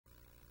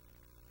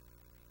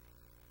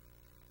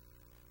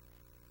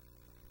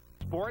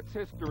sports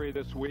history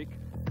this week.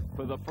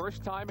 For the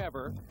first time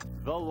ever,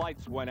 the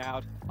lights went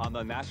out on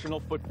the National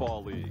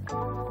Football League.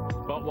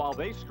 But while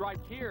they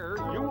strike here,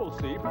 you will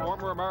see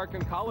former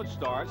American college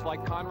stars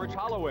like Conrich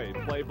Holloway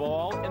play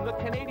ball in the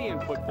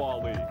Canadian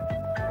Football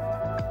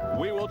League.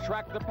 We will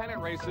track the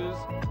pennant races.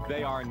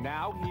 They are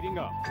now heating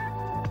up.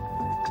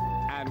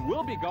 And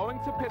we'll be going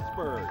to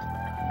Pittsburgh.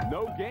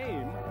 No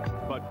game,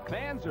 but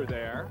fans are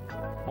there.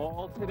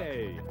 All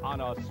today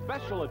on a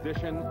special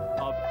edition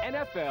of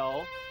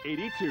NFL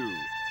 82.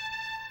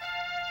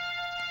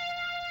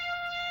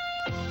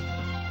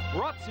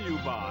 Brought to you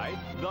by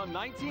the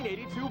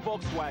 1982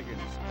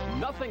 Volkswagens.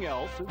 Nothing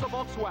else is a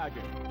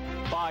Volkswagen.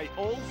 By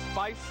Old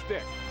Spice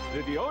Stick,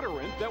 the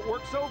deodorant that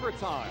works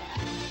overtime.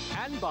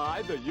 And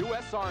by the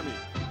U.S. Army.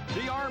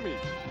 The Army,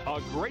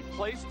 a great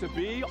place to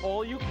be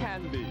all you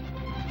can be.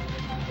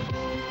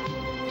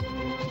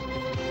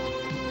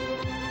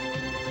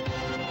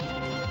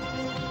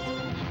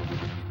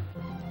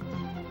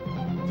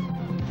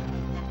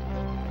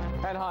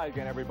 And hi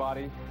again,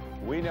 everybody.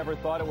 We never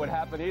thought it would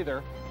happen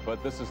either,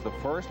 but this is the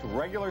first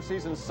regular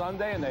season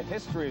Sunday in the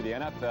history of the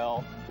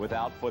NFL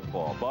without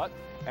football. But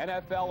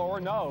NFL or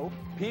no,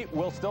 Pete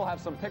will still have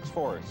some picks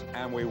for us,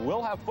 and we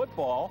will have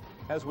football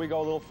as we go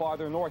a little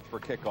farther north for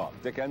kickoff.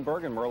 Dick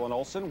Enberg and Merlin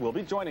Olsen will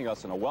be joining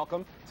us in a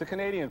welcome to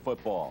Canadian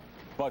football.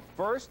 But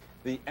first,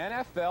 the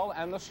NFL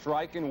and the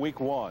strike in Week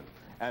 1.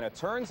 And it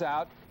turns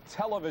out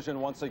television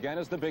once again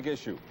is the big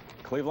issue.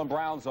 Cleveland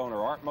Browns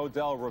owner Art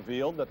Modell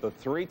revealed that the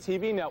 3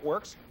 TV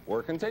networks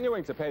were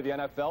continuing to pay the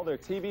NFL their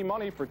TV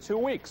money for 2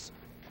 weeks,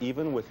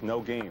 even with no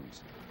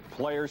games.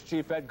 Players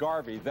chief Ed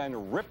Garvey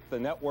then ripped the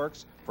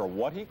networks for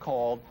what he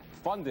called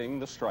funding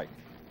the strike.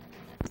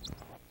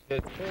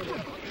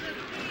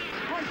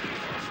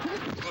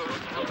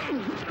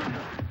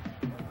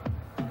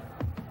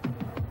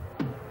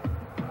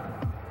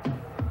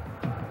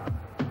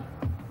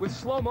 With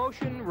slow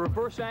motion,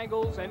 reverse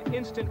angles, and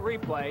instant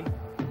replay,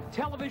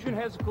 television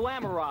has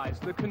glamorized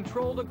the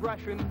controlled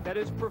aggression that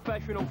is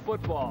professional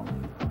football.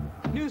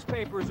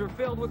 Newspapers are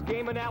filled with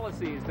game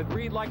analyses that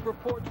read like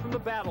reports from the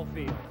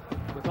battlefield,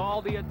 with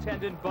all the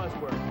attendant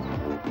buzzwords.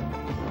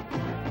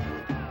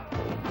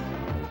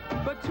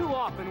 But too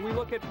often we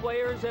look at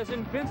players as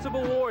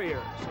invincible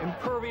warriors,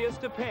 impervious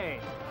to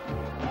pain,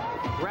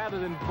 rather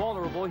than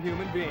vulnerable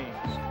human beings.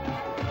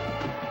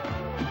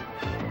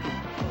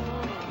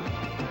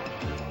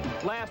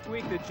 Last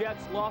week, the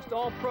Jets lost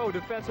All-Pro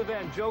defensive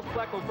end Joe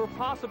Flacco for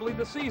possibly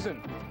the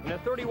season in a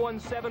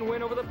 31-7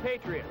 win over the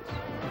Patriots.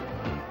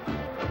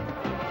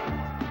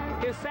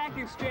 His sack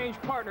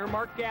exchange partner,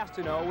 Mark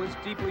Gastineau, was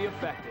deeply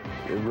affected.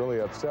 It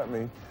really upset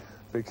me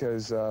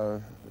because,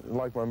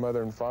 like my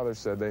mother and father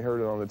said, they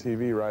heard it on the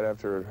TV right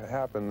after it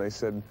happened. They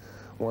said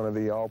one of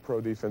the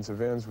All-Pro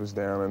defensive ends was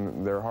down,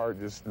 and their heart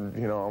just,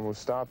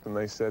 almost stopped, and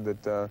they said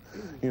that,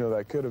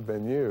 that could have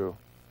been you.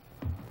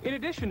 In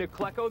addition to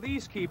Klecko,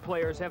 these key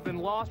players have been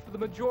lost for the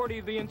majority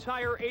of the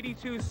entire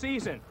 82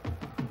 season.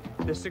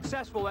 The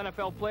successful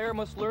NFL player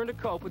must learn to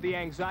cope with the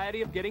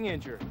anxiety of getting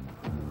injured.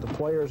 The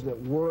players that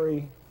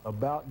worry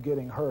about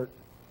getting hurt,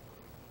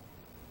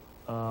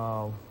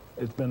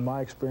 it's been my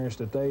experience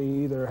that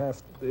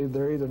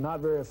they're either not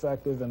very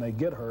effective and they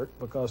get hurt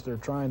because they're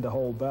trying to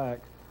hold back,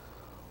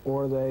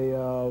 or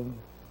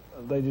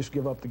they just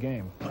give up the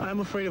game. I'm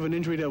afraid of an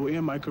injury that will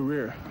end my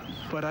career,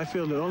 but I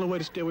feel the only way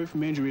to stay away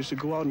from injury is to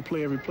go out and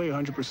play every play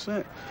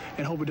 100%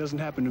 and hope it doesn't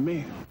happen to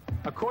me.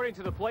 According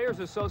to the Players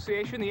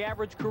Association, the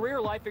average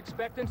career life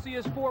expectancy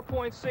is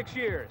 4.6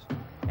 years.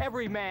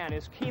 Every man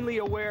is keenly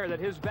aware that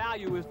his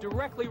value is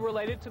directly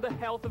related to the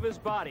health of his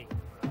body.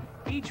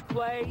 Each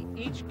play,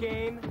 each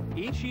game,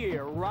 each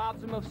year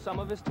robs him of some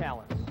of his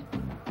talents.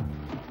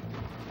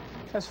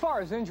 As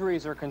far as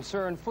injuries are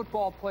concerned,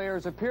 football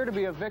players appear to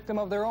be a victim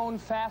of their own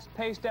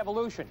fast-paced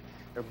evolution.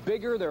 They're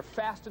bigger, they're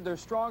faster, they're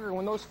stronger, and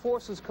when those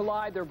forces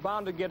collide, they're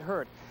bound to get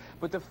hurt.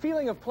 But the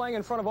feeling of playing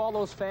in front of all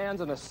those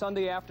fans on a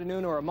Sunday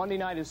afternoon or a Monday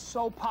night is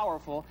so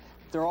powerful,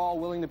 they're all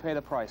willing to pay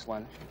the price,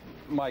 Len.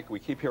 Mike, we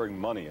keep hearing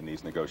money in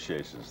these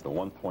negotiations, the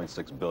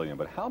 $1.6 billion,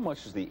 but how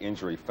much is the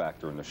injury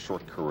factor in the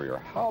short career?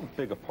 How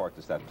big a part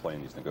does that play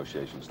in these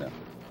negotiations now?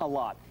 A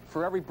lot.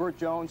 For every Burt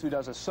Jones who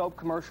does a soap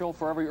commercial,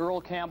 for every Earl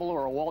Campbell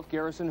or a Walt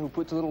Garrison who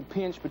puts a little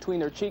pinch between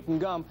their cheek and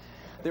gum,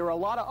 there are a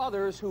lot of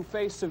others who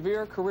face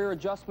severe career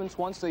adjustments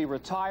once they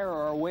retire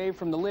or are away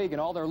from the league,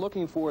 and all they're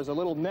looking for is a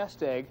little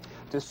nest egg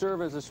to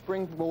serve as a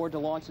springboard to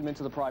launch them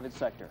into the private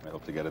sector. I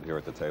hope to get it here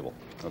at the table.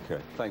 Okay,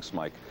 thanks,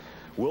 Mike.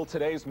 Will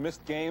today's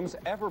missed games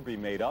ever be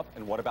made up,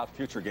 and what about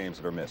future games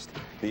that are missed?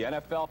 The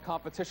NFL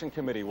Competition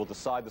Committee will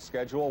decide the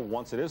schedule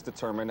once it is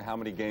determined how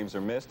many games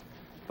are missed,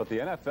 but the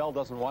NFL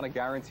doesn't want to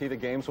guarantee the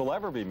games will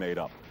ever be made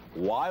up.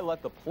 Why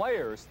let the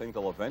players think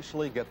they'll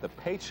eventually get the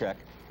paycheck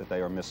that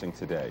they are missing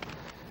today?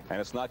 And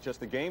it's not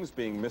just the games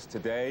being missed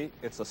today,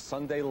 it's a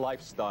Sunday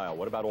lifestyle.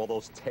 What about all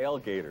those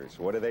tailgaters?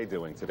 What are they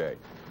doing today?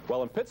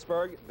 Well, in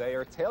Pittsburgh, they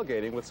are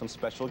tailgating with some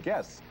special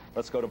guests.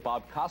 Let's go to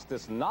Bob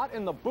Costas, not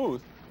in the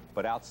booth,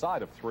 but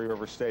outside of Three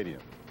River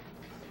Stadium.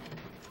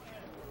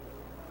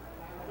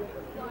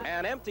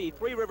 An empty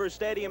Three Rivers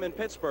Stadium in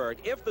Pittsburgh.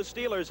 If the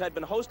Steelers had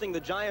been hosting the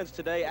Giants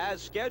today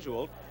as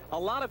scheduled, a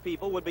lot of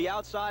people would be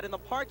outside in the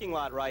parking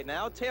lot right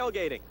now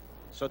tailgating.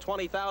 So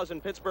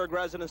 20,000 Pittsburgh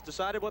residents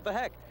decided, what the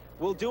heck,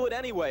 we'll do it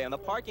anyway. And the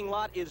parking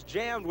lot is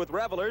jammed with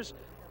revelers,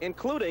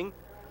 including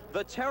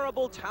the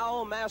terrible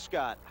towel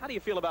mascot. How do you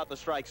feel about the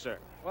strike, sir?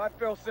 Well, I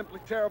feel simply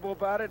terrible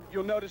about it.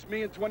 You'll notice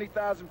me and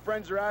 20,000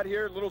 friends are out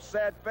here, a little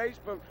sad face,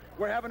 but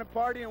we're having a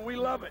party and we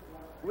love it.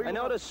 I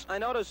notice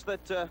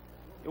that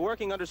you're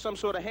working under some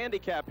sort of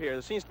handicap here.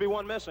 There seems to be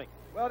one missing.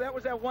 Well, that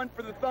was that one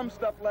for the thumb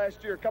stuff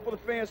last year. A couple of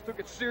fans took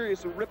it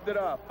serious and ripped it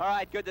off. All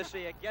right, good to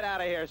see you. Get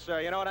out of here,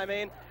 sir. You know what I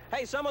mean?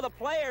 Hey, some of the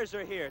players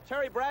are here.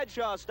 Terry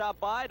Bradshaw stopped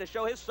by to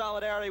show his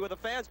solidarity with the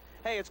fans.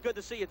 Hey, it's good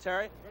to see you,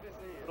 Terry. Good to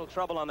see you. Little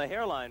trouble on the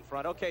hairline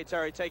front. Okay,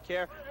 Terry, take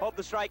care. Hope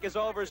the strike is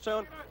over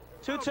soon.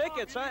 2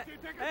 tickets, huh?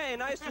 Hey,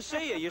 nice to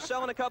see you. You're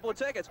selling a couple of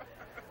tickets.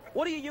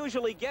 What do you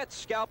usually get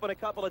scalping a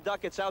couple of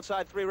ducats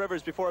outside Three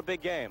Rivers before a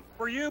big game?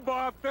 For you,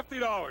 Bob,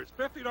 $50.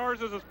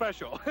 $50 is a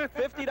special.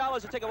 $50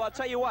 a ticket. Well, I'll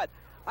tell you what.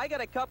 I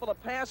got a couple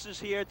of passes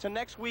here to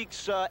next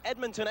week's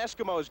Edmonton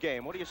Eskimos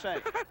game. What do you say?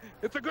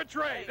 It's a good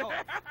trade.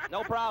 Hey,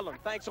 no problem.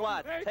 Thanks a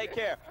lot. Take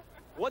care.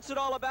 What's it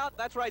all about?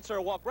 That's right, sir.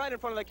 Walk right in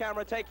front of the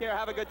camera. Take care.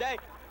 Have a good day.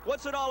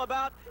 What's it all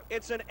about?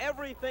 It's an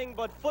everything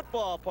but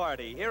football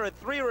party here at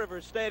Three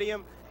Rivers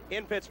Stadium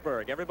in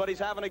Pittsburgh. Everybody's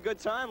having a good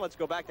time. Let's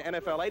go back to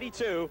NFL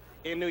 82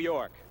 in New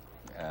York.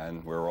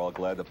 And we're all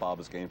glad that Bob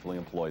is gainfully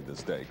employed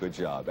this day. Good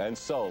job. And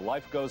so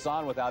life goes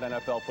on without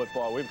NFL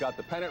football. We've got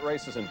the pennant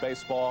races in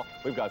baseball.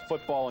 We've got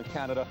football in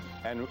Canada.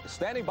 And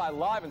standing by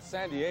live in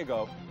San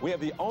Diego, we have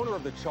the owner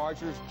of the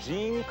Chargers,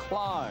 Gene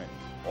Klein.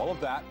 All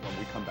of that when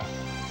we come back.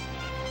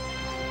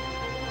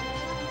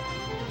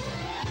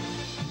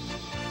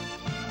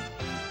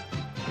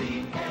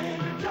 The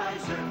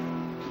Energizer.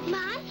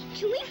 Mom,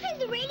 can we play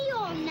the radio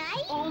all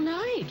night? All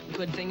night.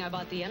 Good thing I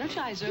bought the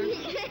Energizer.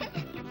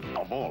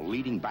 Of all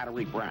leading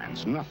battery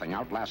brands, nothing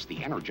outlasts the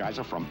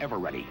Energizer from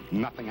Ever-Ready.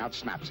 Nothing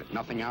outsnaps it.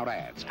 Nothing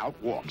outadds,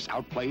 outwalks,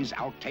 outplays,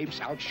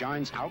 outtapes,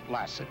 outshines,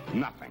 outlasts it.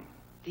 Nothing.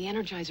 The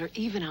Energizer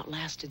even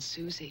outlasted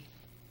Susie.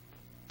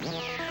 The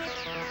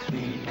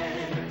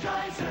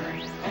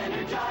Energizer.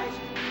 Energize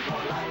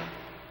for life.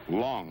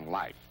 Long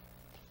life.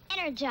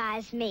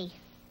 Energize me.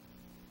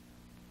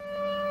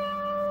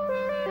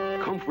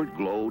 Comfort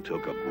Glow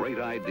took a great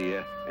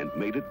idea and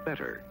made it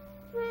better.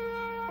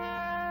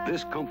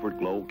 This Comfort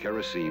Glow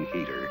kerosene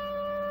heater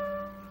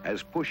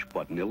has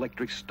push-button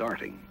electric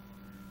starting,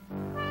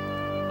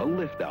 a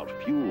lift-out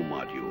fuel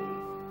module,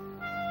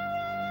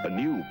 a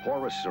new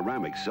porous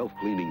ceramic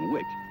self-cleaning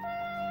wick,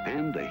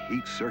 and a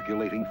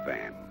heat-circulating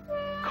fan.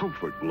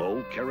 Comfort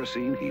Glow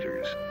kerosene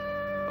heaters.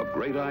 A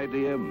great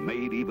idea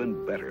made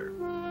even better.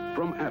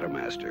 From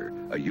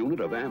Atomaster, a unit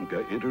of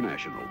AMCA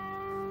International.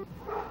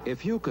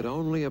 If you could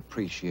only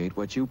appreciate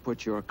what you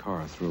put your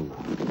car through.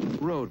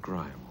 Road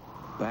grime,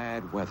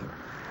 bad weather,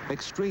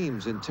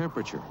 extremes in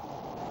temperature.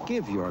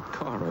 Give your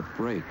car a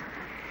break.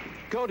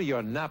 Go to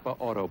your Napa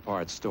Auto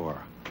Parts store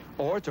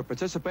or to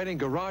participating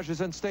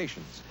garages and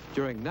stations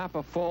during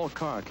Napa Fall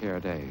Car Care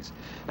Days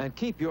and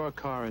keep your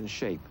car in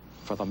shape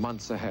for the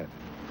months ahead.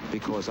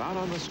 Because out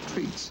on the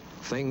streets,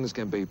 things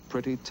can be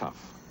pretty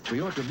tough. For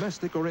your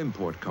domestic or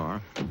import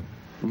car,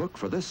 look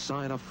for this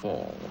sign of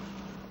fall.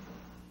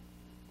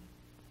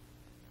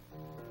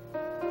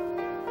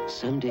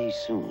 Someday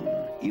soon,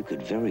 you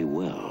could very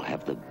well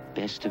have the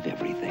best of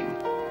everything.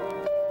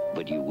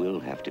 But you will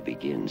have to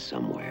begin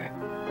somewhere.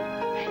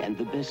 And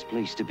the best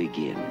place to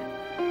begin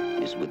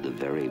is with the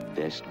very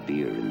best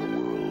beer in the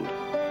world.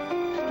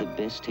 The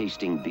best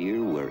tasting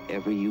beer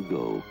wherever you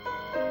go.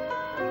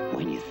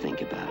 When you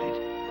think about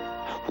it,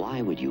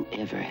 why would you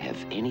ever have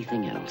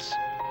anything else?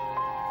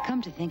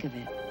 Come to think of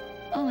it,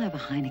 I'll have a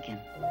Heineken.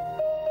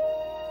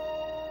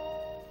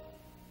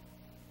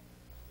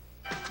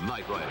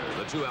 Knight Rider,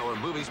 the 2-hour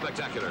movie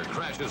spectacular,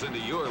 crashes into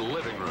your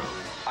living room.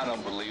 I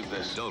don't believe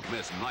this. Don't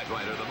miss Knight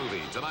Rider, the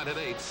movie, tonight at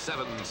 8,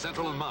 7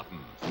 Central and Mountain.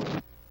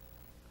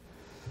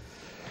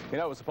 You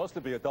know, it was supposed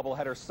to be a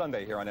doubleheader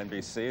Sunday here on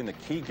NBC, and the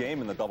key game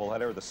in the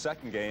doubleheader, the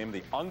second game,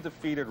 the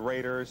undefeated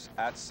Raiders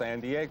at San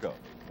Diego.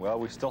 Well,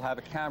 we still have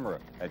a camera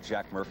at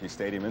Jack Murphy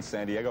Stadium in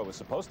San Diego. It was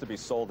supposed to be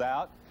sold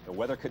out. The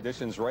weather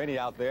conditions rainy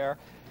out there.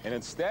 And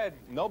instead,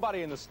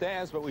 nobody in the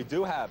stands, but we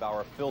do have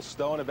our Phil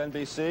Stone of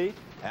NBC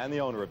and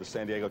the owner of the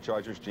San Diego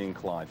Chargers, Gene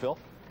Klein. Phil?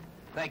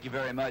 Thank you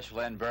very much,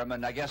 Len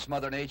Berman. I guess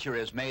Mother Nature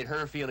has made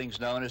her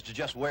feelings known as to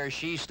just where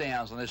she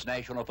stands on this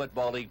National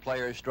Football League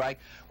players' strike.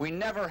 We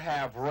never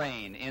have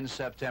rain in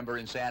September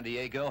in San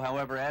Diego.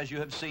 However, as you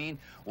have seen,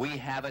 we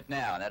have it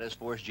now. And that has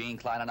forced Gene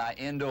Klein and I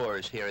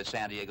indoors here at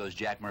San Diego's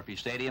Jack Murphy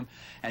Stadium.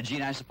 And,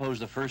 Gene, I suppose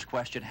the first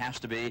question has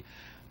to be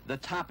the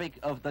topic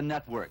of the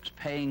networks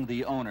paying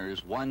the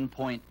owners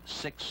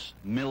 $1.6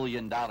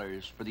 million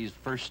for these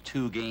first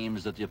 2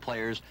 games that the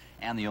players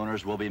and the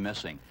owners will be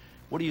missing.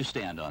 Where do you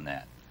stand on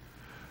that?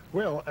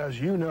 Well, as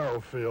you know,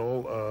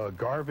 Phil,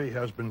 Garvey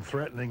has been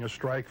threatening a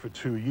strike for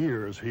 2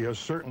 years. He has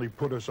certainly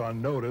put us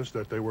on notice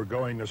that they were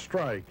going to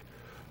strike.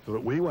 So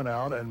that we went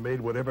out and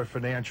made whatever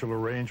financial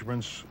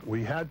arrangements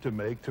we had to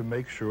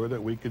make sure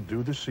that we could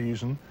do the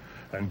season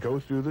and go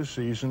through the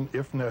season,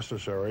 if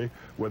necessary,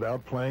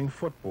 without playing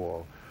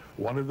football.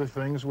 One of the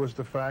things was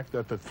the fact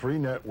that the 3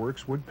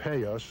 networks would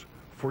pay us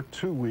for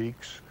 2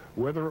 weeks,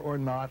 whether or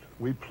not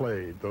we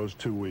played those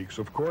 2 weeks.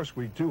 Of course,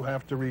 we do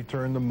have to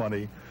return the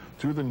money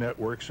to the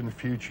networks in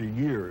future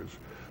years.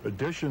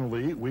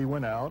 Additionally, we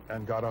went out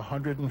and got a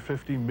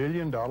 $150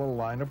 million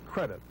line of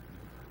credit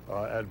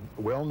at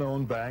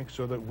well-known banks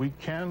so that we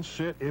can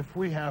sit, if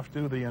we have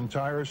to, the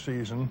entire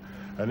season,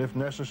 and if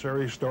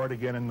necessary, start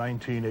again in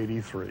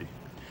 1983.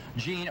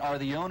 Gene, are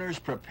the owners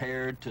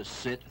prepared to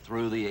sit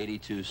through the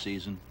 82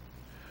 season?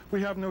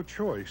 We have no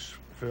choice,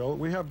 Phil.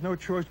 We have no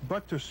choice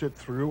but to sit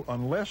through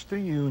unless the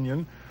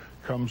union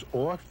comes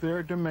off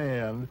their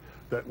demand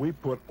that we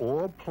put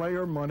all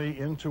player money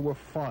into a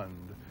fund,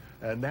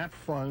 and that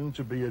fund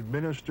to be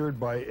administered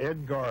by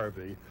Ed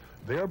Garvey,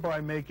 thereby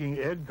making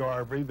Ed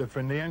Garvey the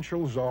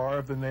financial czar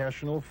of the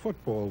National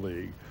Football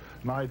League.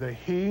 Neither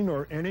he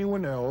nor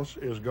anyone else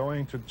is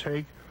going to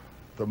take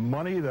the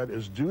money that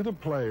is due the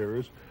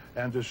players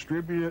and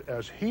distribute it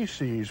as he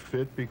sees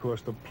fit,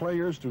 because the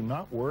players do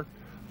not work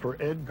for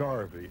Ed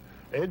Garvey.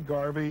 Ed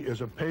Garvey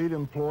is a paid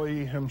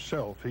employee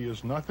himself. He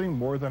is nothing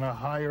more than a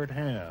hired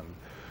hand.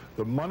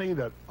 The money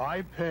that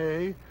I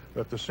pay,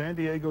 that the San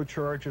Diego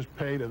Chargers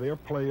pay to their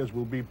players,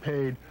 will be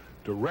paid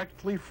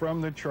directly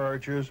from the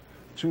Chargers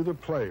to the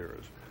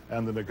players,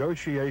 and the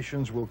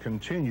negotiations will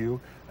continue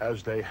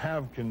as they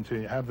have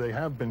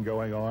been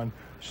going on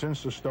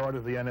since the start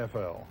of the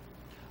NFL.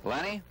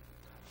 Lenny?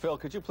 Phil,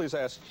 could you please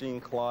ask Gene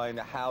Klein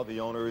how the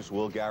owners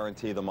will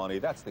guarantee the money?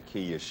 That's the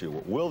key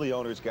issue. Will the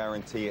owners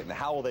guarantee it, and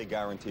how will they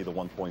guarantee the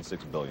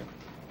 $1.6 billion?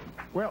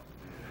 Well,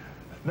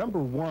 number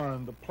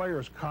one, the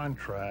players'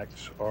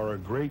 contracts are a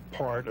great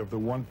part of the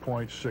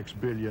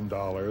 $1.6 billion.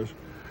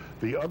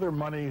 The other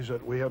monies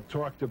that we have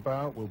talked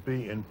about will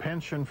be in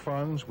pension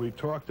funds. We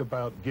talked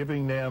about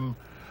giving them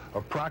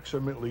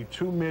approximately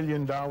 $2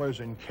 million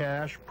in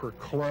cash per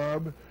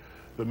club.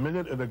 The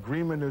minute an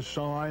agreement is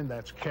signed,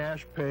 that's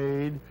cash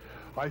paid.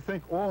 I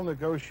think all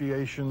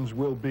negotiations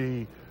will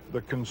be the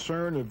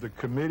concern of the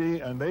committee,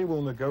 and they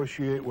will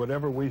negotiate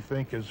whatever we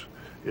think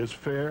is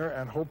fair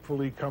and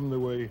hopefully come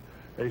to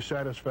a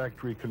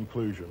satisfactory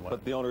conclusion.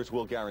 But the owners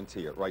will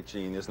guarantee it, right,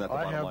 Gene? Isn't that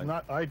the bottom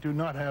line? I do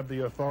not have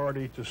the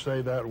authority to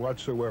say that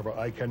whatsoever.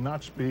 I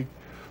cannot speak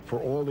for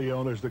all the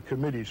owners. The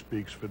committee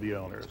speaks for the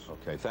owners.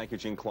 Okay, thank you,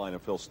 Gene Klein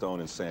and Phil Stone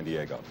in San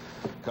Diego.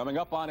 Coming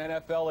up on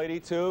NFL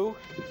 82,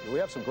 we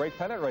have some great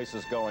pennant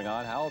races going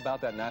on. How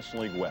about that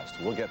National League West?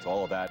 We'll get to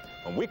all of that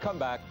when we come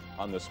back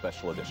on this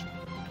special edition.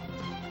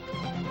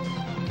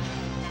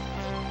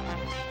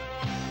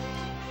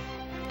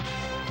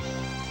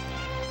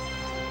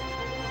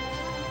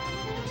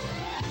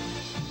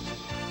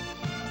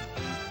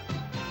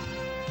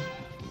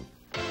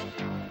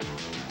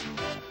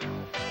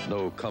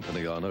 No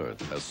company on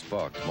earth has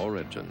sparked more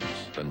engines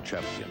than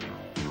Champion.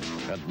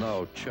 And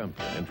now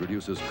Champion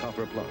introduces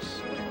Copper Plus,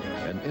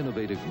 an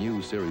innovative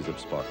new series of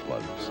spark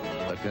plugs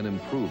that can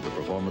improve the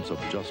performance of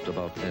just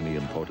about any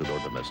imported or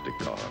domestic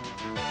car.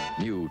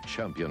 New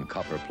Champion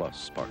Copper Plus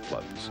spark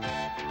plugs,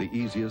 the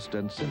easiest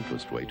and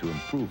simplest way to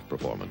improve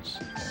performance,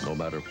 no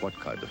matter what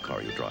kind of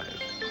car you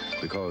drive.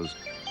 Because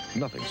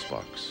nothing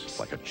sparks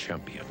like a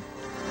Champion.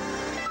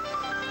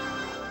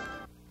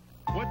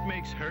 What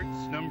makes Hertz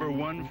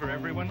 #1 for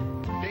everyone?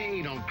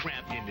 They don't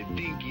cramp into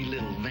dinky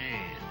little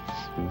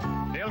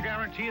vans. They'll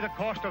guarantee the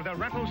cost of their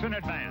rentals in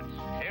advance,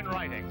 in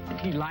writing.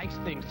 He likes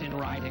things in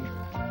writing.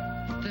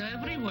 They're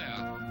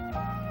everywhere.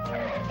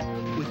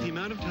 With the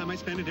amount of time I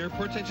spend at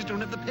airports, I just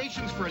don't have the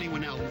patience for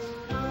anyone else.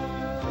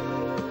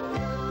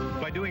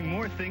 By doing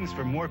more things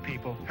for more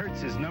people,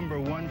 Hertz is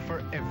 #1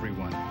 for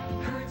everyone.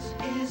 Hertz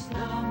is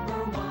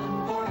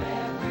 #1 for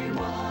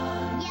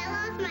everyone.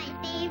 Yellow's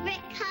my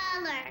favorite color.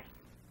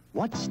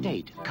 What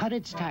state cut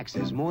its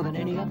taxes more than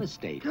any other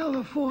state?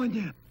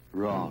 California.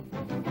 Wrong.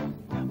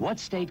 What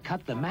state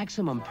cut the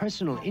maximum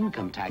personal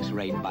income tax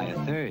rate by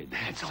 1/3?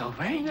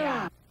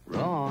 Pennsylvania.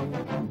 Wrong.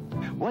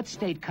 What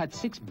state cut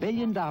 $6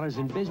 billion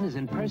in business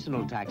and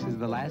personal taxes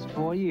the last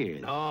 4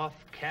 years?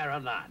 North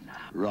Carolina.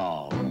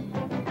 Wrong.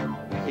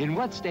 In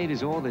what state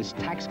is all this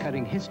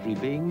tax-cutting history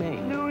being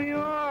made? New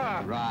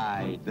York.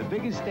 Right. The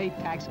biggest state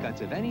tax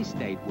cuts of any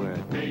state were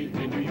made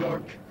in New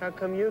York. How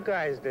come you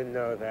guys didn't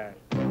know that?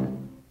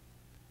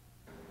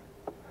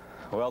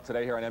 Well,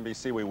 today here on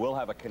NBC, we will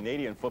have a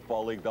Canadian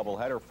Football League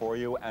doubleheader for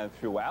you, and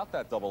throughout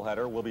that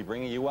doubleheader, we'll be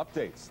bringing you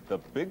updates, the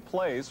big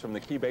plays from the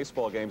key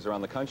baseball games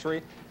around the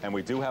country, and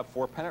we do have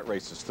 4 pennant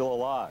races still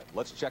alive.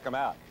 Let's check them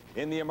out.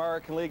 In the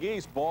American League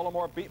East,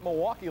 Baltimore beat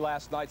Milwaukee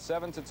last night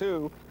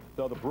 7-2,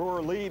 though the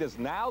Brewer lead is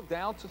now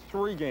down to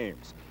 3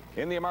 games.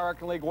 In the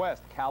American League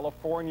West,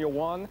 California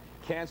won,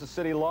 Kansas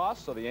City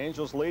lost, so the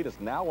Angels lead is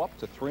now up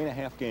to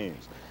 3.5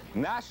 games.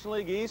 National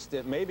League East,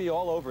 it may be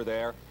all over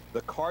there.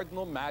 The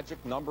Cardinal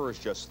magic number is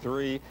just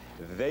 3.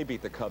 They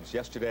beat the Cubs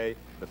yesterday.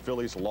 The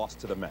Phillies lost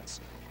to the Mets.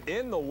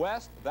 In the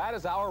West, that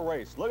is our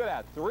race. Look at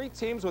that. 3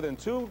 teams within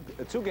two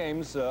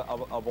games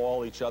of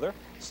all each other.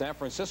 San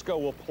Francisco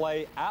will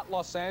play at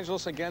Los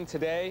Angeles again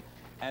today,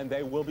 and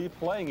they will be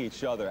playing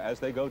each other as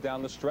they go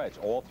down the stretch.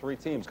 All 3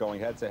 teams going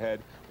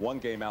head-to-head. 1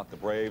 game out the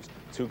Braves,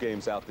 2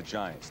 games out the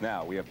Giants.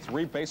 Now, we have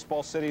 3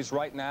 baseball cities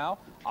right now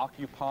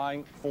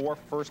occupying 4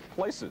 first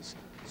places.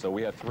 So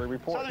we have 3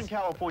 reports. Southern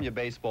California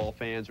baseball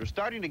fans are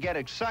starting to get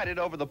excited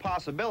over the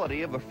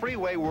possibility of a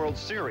Freeway World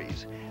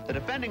Series. The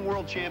defending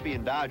world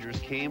champion Dodgers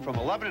came from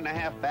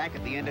 11.5 back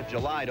at the end of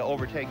July to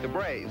overtake the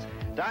Braves.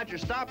 Dodger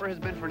stopper has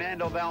been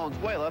Fernando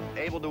Valenzuela,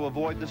 able to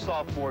avoid the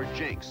sophomore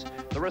jinx.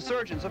 The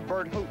resurgence of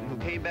Bert Hooton, who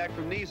came back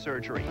from knee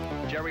surgery.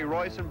 Jerry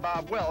Royce and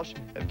Bob Welsh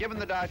have given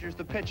the Dodgers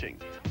the pitching,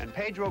 and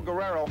Pedro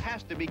Guerrero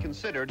has to be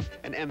considered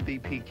an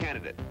MVP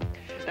candidate.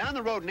 Down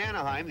the road in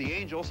Anaheim, the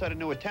Angels set a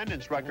new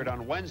attendance record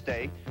on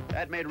Wednesday.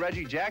 That made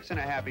Reggie Jackson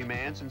a happy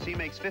man since he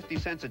makes 50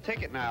 cents a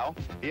ticket now.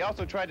 He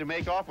also tried to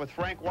make off with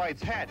Frank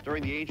White's hat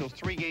during the Angels'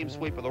 3-game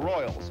sweep of the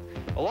Royals.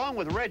 Along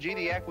with Reggie,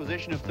 the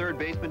acquisition of third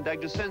baseman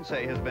Doug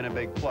DeCinces has been a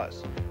big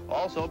plus.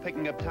 Also,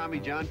 picking up Tommy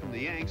John from the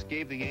Yanks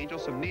gave the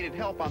Angels some needed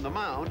help on the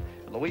mound,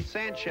 and Luis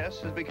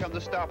Sanchez has become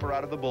the stopper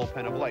out of the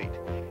bullpen of late.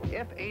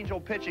 If Angel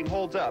pitching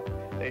holds up,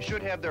 they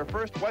should have their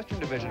first Western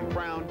Division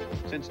crown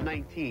since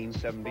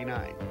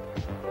 1979.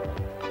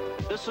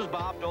 This is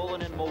Bob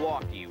Dolan in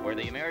Milwaukee, where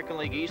the American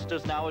League East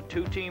is now a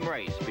 2-team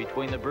race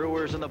between the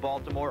Brewers and the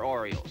Baltimore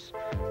Orioles.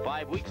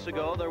 5 weeks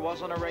ago, there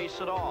wasn't a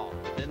race at all.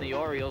 Then the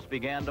Orioles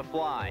began to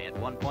fly, at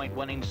one point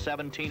winning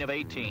 17 of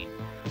 18.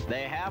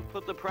 They have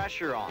put the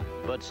pressure on,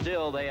 but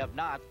still they have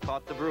not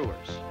caught the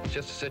Brewers. It's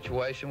just a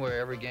situation where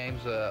every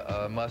game's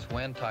a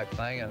must-win type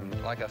thing,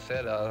 and like I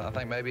said, I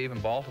think maybe even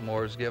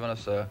Baltimore has given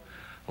us a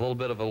little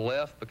bit of a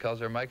lift because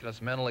they're making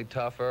us mentally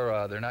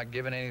tougher. They're not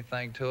giving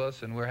anything to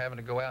us, and we're having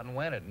to go out and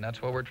win it, and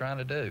that's what we're trying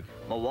to do.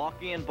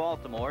 Milwaukee and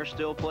Baltimore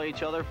still play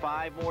each other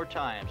 5 more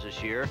times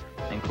this year,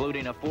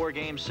 including a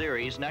 4-game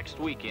series next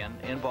weekend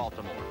in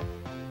Baltimore.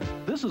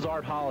 This is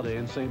Art Holliday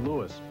in St.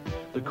 Louis.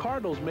 The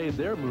Cardinals made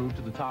their move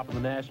to the top of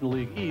the National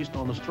League East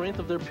on the strength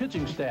of their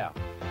pitching staff.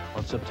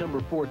 On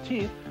September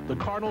 14th, the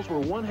Cardinals were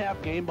 1/2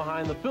 game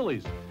behind the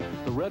Phillies.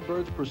 The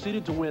Redbirds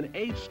proceeded to win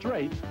 8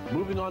 straight,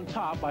 moving on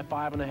top by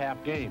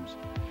 5.5 games.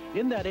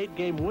 In that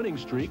 8-game winning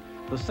streak,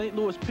 the St.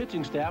 Louis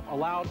pitching staff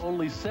allowed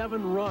only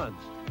 7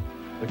 runs.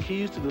 The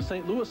keys to the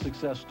St. Louis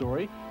success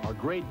story are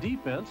great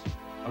defense,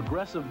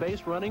 aggressive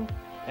base running,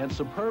 and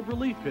superb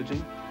relief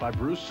pitching by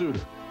Bruce Sutter.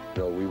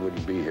 You know, we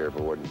wouldn't be here if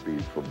it wouldn't be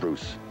for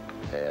Bruce.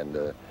 And,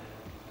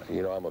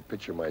 you know, I'm a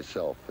pitcher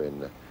myself,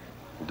 and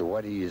to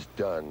what he has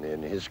done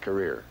in his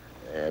career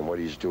and what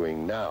he's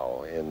doing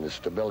now and the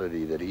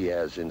stability that he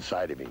has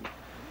inside of him,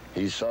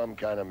 he's some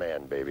kind of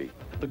man, baby.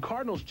 The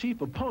Cardinals'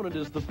 chief opponent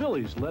is the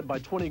Phillies, led by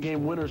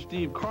 20-game winner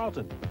Steve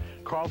Carlton.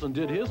 Carlton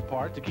did his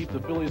part to keep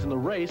the Phillies in the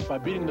race by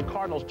beating the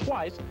Cardinals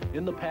twice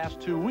in the past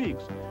 2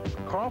 weeks.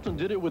 Carlton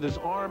did it with his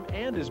arm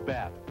and his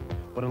bat.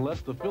 But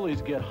unless the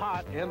Phillies get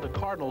hot and the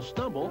Cardinals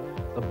stumble,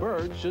 the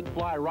Birds should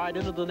fly right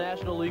into the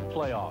National League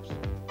playoffs.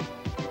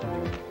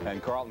 And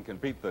Carlton can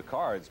beat the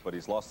Cards, but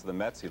he's lost to the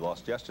Mets. He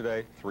lost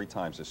yesterday. 3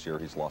 times this year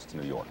he's lost to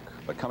New York.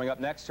 But coming up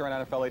next here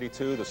on NFL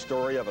 82, the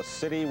story of a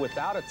city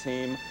without a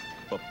team.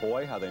 But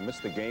boy, how they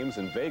missed the games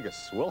in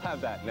Vegas. We'll have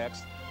that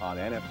next on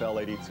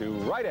NFL 82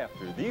 right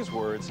after these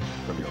words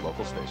from your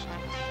local station.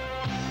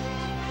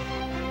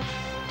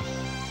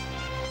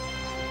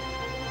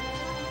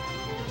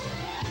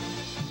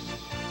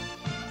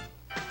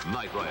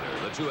 Knight Rider,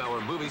 the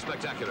 2-hour movie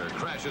spectacular,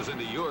 crashes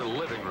into your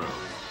living room.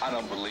 I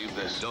don't believe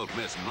this. Don't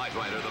miss Knight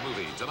Rider, the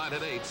movie, tonight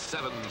at 8,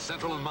 7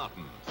 Central and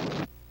Mountain.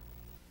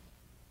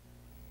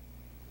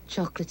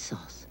 Chocolate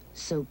sauce,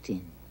 soaked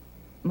in.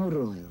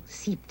 Motor oil,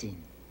 seeped in.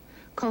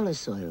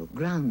 Collis oil,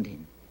 ground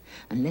in.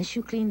 Unless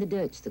you clean the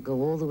dirts that go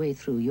all the way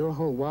through, your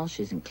whole wash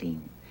isn't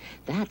clean.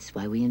 That's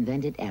why we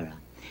invented Era.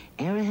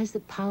 Era has the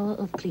power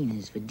of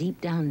cleaners for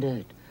deep-down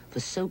dirt, for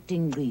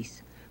soaked-in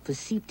grease, for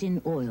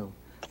seeped-in oil,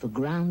 for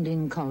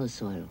ground-in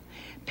collis oil.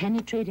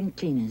 Penetrating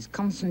cleaners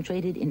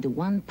concentrated into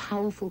one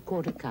powerful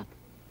quarter cup.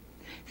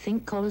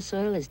 Think collis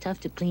oil is tough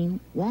to clean?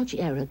 Watch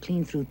Era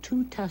clean through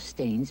 2 tough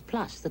stains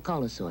plus the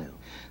collis oil.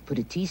 Put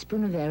a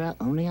teaspoon of Era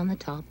only on the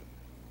top.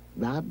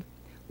 Rub,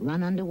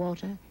 run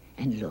underwater,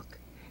 and look.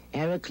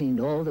 Era cleaned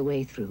all the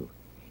way through,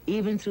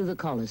 even through the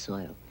collis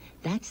oil.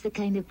 That's the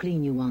kind of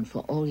clean you want for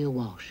all your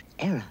wash.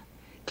 Era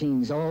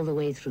cleans all the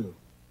way through.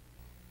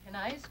 Can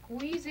I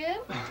squeeze in?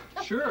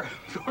 Sure.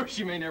 Of course,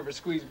 you may never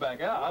squeeze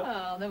back out.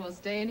 Oh, then we'll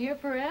stay in here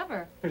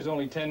forever. There's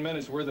only 10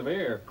 minutes worth of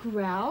air.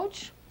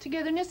 Grouch,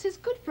 togetherness is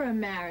good for a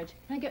marriage.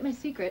 Can I get my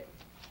secret?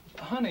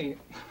 Honey,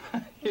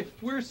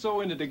 if we're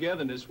so into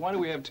togetherness, why do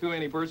we have 2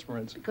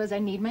 antiperspirants? Because I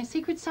need my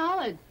Secret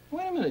Solid.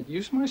 Wait a minute.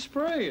 Use my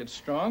spray. It's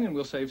strong and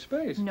will save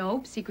space.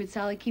 Nope. Secret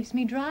Solid keeps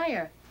me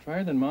drier.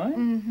 Drier than mine?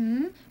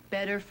 Mm-hmm.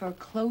 Better for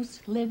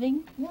close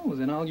living. Well,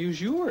 then I'll use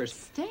yours.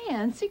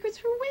 Stan, Secrets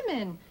for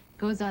Women.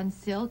 Goes on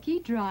silky,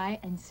 dry,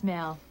 and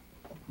smell.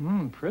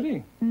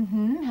 Pretty.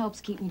 Mm-hmm. Helps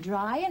keep me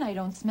dry and I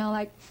don't smell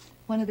like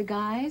one of the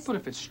guys. But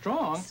if it's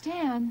strong...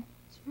 Stan,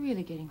 it's It's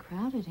really getting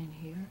crowded in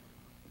here.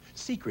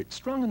 Secret,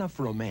 strong enough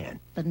for a man.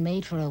 But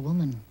made for a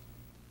woman.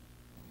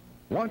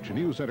 Watch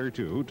News Center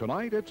 2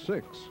 tonight at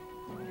 6.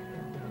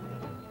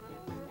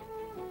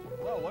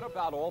 Well, what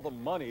about all the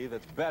money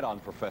that's bet on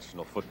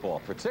professional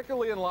football,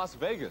 particularly in Las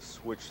Vegas,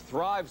 which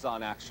thrives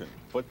on action,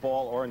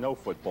 football or no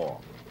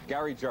football?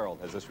 Gary Gerald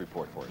has this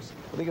report for us.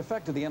 The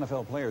effect of the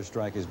NFL players'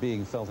 strike is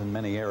being felt in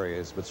many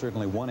areas, but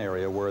certainly one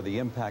area where the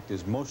impact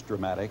is most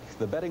dramatic,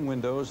 the betting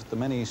windows at the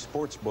many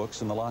sports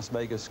books in the Las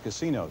Vegas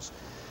casinos.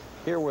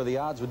 Here, where the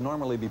odds would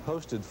normally be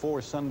posted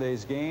for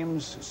Sunday's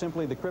games,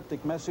 simply the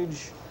cryptic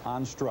message,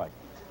 on strike.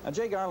 Now,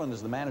 Jay Garland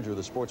is the manager of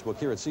the sportsbook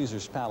here at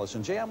Caesars Palace.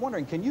 And Jay, I'm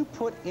wondering, can you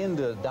put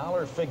into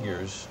dollar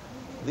figures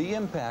the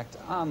impact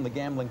on the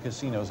gambling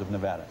casinos of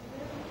Nevada?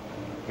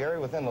 Gary,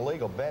 within the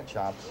legal bet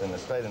shops in the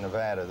state of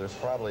Nevada, there's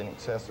probably in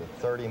excess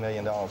of $30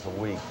 million a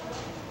week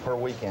per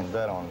weekend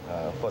bet on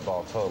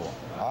football total.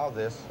 All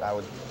this, I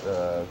would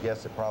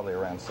guess that probably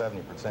around 70%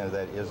 of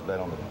that is bet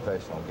on the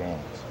professional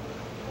games.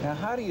 Now,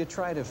 how do you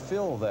try to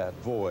fill that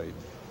void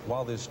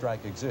while this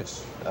strike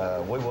exists?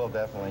 We will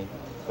definitely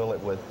fill it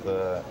with,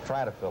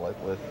 try to fill it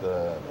with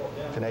the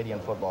Canadian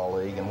Football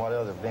League and what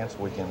other events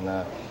we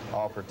can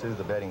offer to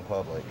the betting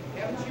public.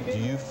 Do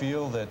you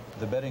feel that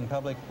the betting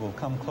public will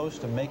come close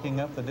to making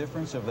up the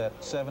difference of that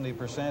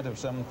 70% of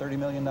some $30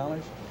 million?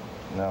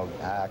 No,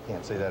 I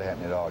can't see that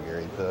happening at all,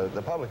 Gary.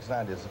 The public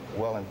side is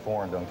well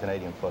informed on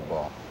Canadian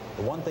football.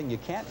 The one thing you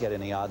can't get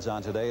any odds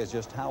on today is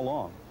just how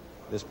long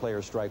this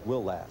players' strike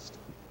will last.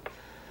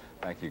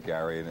 Thank you,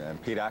 Gary. And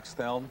Pete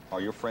Axthelm,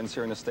 are your friends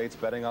here in the States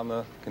betting on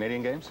the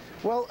Canadian games?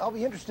 Well, I'll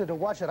be interested to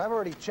watch it. I've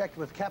already checked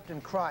with Captain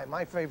Cry,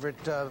 my favorite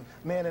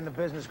man in the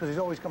business, because he's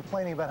always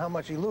complaining about how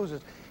much he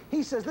loses.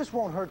 He says this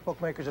won't hurt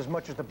bookmakers as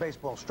much as the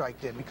baseball strike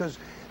did, because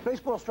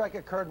baseball strike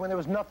occurred when there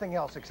was nothing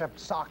else except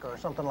soccer or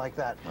something like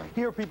that. Right.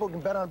 Here, people can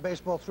bet on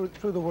baseball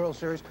through the World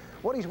Series.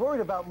 What he's worried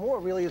about more,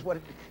 really, is what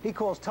he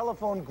calls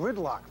telephone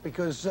gridlock,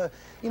 because,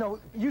 you know,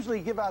 usually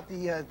you give out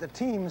the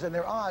teams and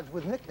their odds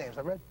with nicknames.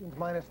 The Redskins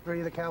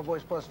 -3, the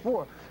Cowboys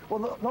 +4.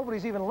 Well,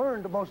 nobody's even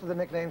learned most of the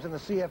nicknames in the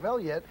CFL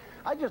yet.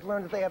 I just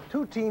learned that they have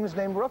two teams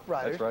named Rough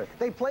Riders. That's right.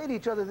 They played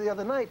each other the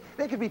other night.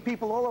 There could be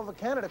people all over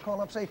Canada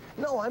calling up saying,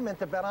 no, I meant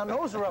to bet on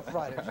those Rough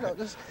Riders. You know,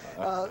 this,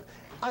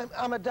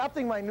 I'm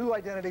adopting my new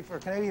identity for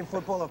Canadian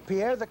football of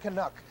Pierre the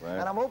Canuck. Right.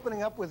 And I'm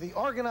opening up with the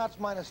Argonauts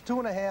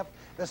 -2.5,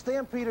 the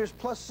Stampeders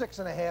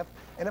 +6.5,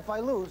 and if I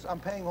lose, I'm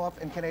paying off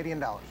in Canadian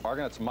dollars.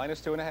 Argonauts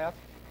 -2.5?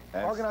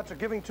 Argonauts are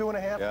giving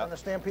 2.5, yeah. And the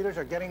Stampeders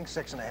are getting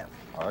 6.5.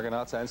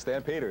 Argonauts and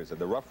Stampeders. And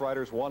the Rough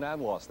Riders won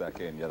and lost that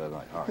game the other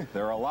night. All right.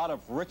 There are a lot of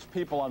rich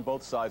people on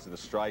both sides of the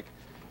strike,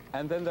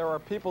 and then there are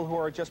people who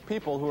are just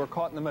people who are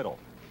caught in the middle.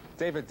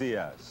 David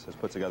Diaz has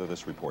put together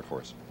this report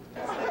for us.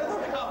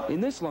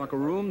 In this locker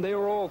room, they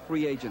are all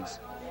free agents.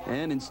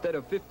 And instead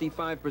of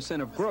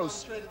 55% of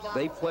gross,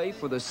 they play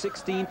for the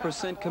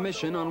 16%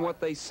 commission on what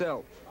they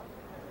sell.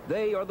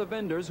 They are the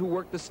vendors who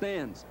work the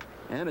stands.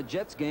 And a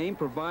Jets game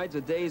provides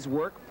a day's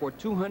work for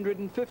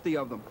 250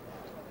 of them.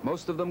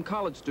 Most of them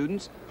college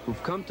students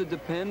who've come to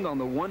depend on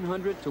the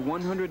 $100 to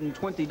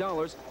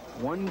 $120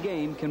 one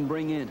game can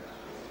bring in.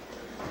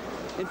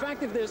 In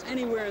fact, if there's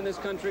anywhere in this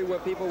country where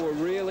people were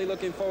really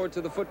looking forward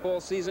to the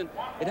football season,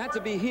 it had to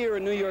be here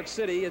in New York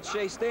City at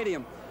Shea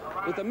Stadium.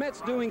 With the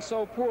Mets doing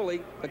so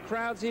poorly, the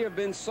crowds here have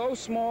been so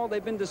small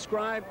they've been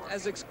described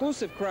as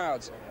exclusive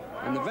crowds.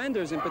 And the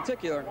vendors in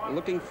particular are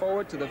looking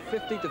forward to the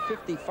 50 to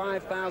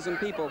 55,000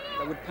 people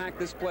that would pack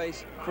this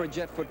place for a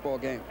Jet football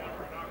game.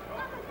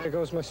 There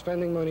goes my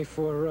spending money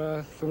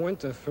for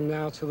winter, from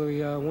now till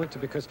the winter,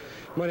 because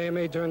money I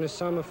made during the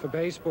summer for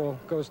baseball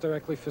goes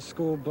directly for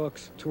school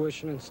books,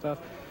 tuition and stuff,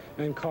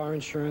 and car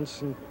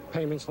insurance and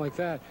payments like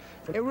that.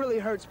 It really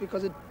hurts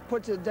because it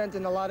puts a dent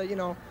in a lot of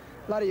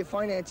your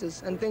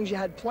finances and things you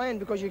had planned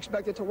because you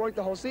expected to work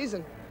the whole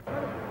season.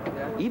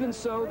 Even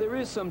so, there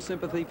is some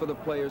sympathy for the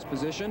players'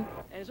 position,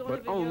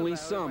 but only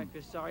some.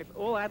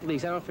 All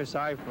athletes, I don't feel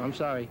sorry for them, I'm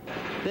sorry.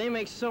 They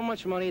make so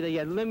much money. They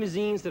get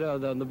limousines to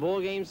the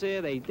ball games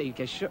there. They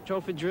get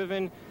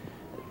chauffeur-driven.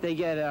 They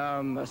get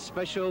a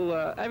special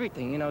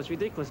everything. You know, it's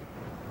ridiculous.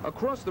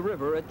 Across the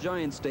river at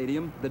Giant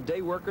Stadium, the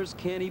day workers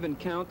can't even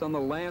count on the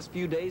last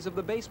few days of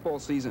the baseball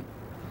season.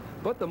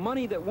 But the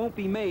money that won't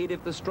be made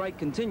if the strike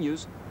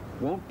continues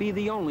won't be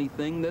the only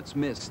thing that's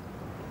missed.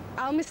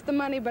 I'll miss the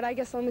money, but I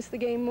guess I'll miss the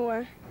game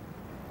more.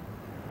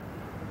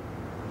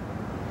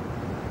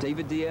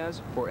 David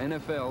Diaz for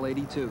NFL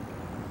 82.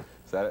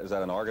 Is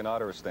that an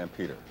Argonaut or a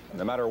Stampeder?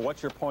 No matter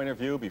what your point of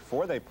view,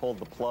 before they pulled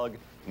the plug,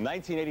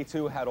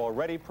 1982 had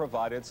already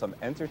provided some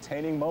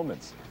entertaining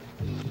moments.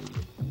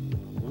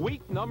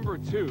 Week number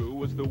 2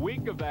 was the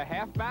week of the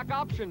halfback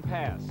option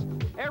pass.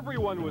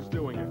 Everyone was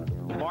doing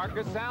it.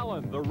 Marcus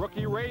Allen, the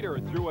rookie Raider,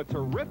 threw a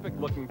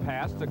terrific-looking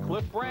pass to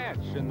Cliff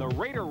Branch in the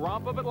Raider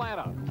romp of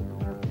Atlanta.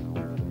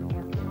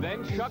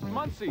 Then Chuck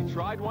Muncie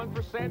tried one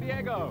for San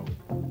Diego.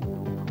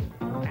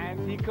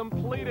 And he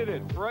completed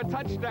it for a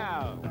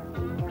touchdown.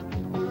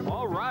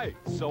 All right,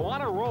 so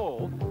on a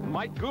roll,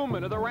 Mike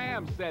Gooman of the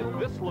Rams said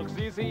this looks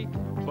easy,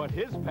 but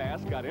his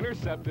pass got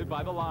intercepted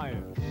by the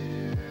Lions.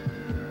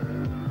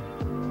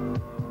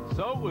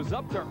 So it was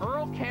up to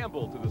Earl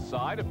Campbell to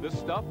decide if this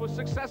stuff was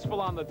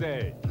successful on the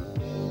day.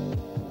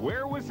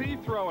 Where was he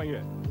throwing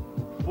it?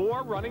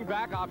 4 running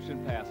back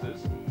option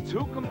passes, 2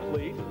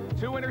 complete,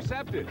 2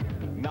 intercepted.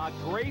 Not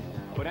great,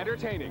 but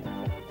entertaining.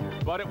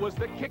 But it was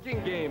the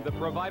kicking game that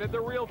provided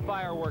the real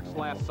fireworks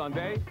last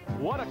Sunday.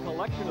 What a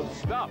collection of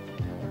stuff.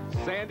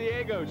 San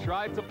Diego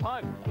tried to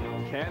punt.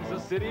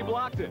 Kansas City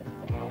blocked it.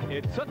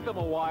 It took them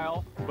a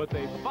while, but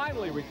they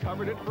finally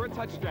recovered it for a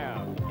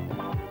touchdown.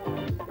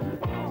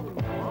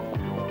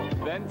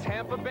 Then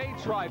Tampa Bay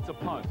tried to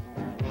punt.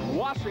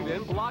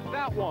 Washington blocked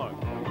that one.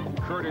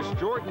 Curtis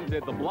Jordan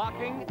did the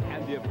blocking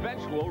and the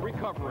eventual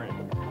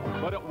recovering.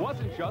 But it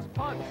wasn't just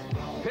punts.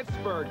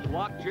 Pittsburgh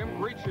blocked Jim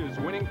Breach's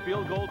winning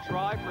field goal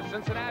try for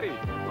Cincinnati.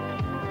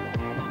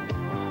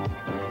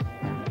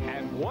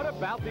 And what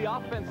about the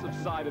offensive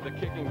side of the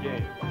kicking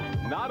game?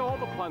 Not all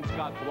the punts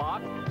got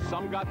blocked.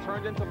 Some got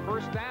turned into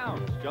first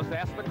downs. Just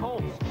ask the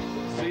Colts.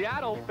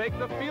 Seattle faked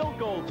the field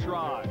goal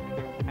try.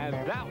 And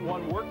that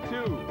one worked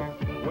too.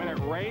 When it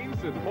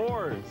rains, it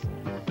pours.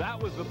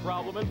 That was the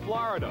problem in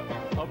Florida.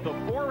 Of the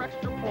 4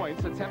 extra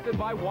points attempted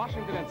by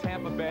Washington and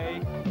Tampa Bay,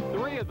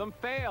 3 of them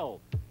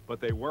failed. But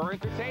they were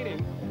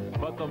entertaining.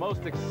 But the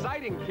most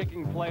exciting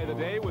kicking play of the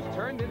day was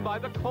turned in by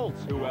the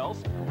Colts. Who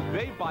else?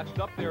 They botched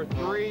up their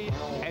 3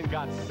 and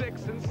got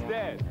 6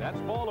 instead. That's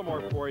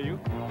Baltimore for you.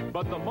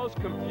 But the most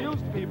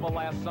confused people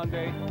last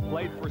Sunday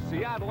played for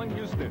Seattle and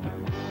Houston.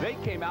 They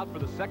came out for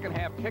the second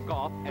half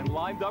kickoff and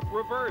lined up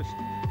reversed.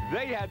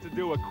 They had to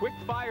do a quick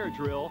fire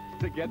drill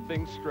to get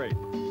things straight.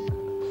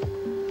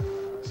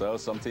 So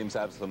some teams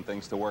have some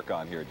things to work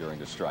on here during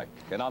the strike.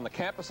 And on the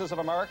campuses of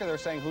America, they're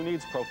saying, who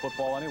needs pro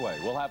football anyway?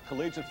 We'll have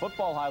collegiate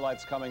football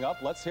highlights coming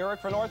up. Let's hear it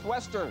for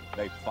Northwestern.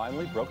 They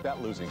finally broke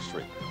that losing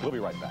streak. We'll be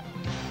right back.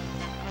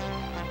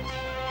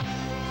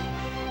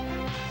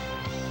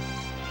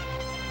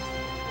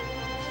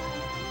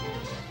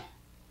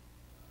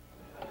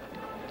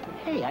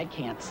 Hey, I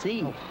can't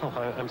see.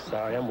 Oh, I'm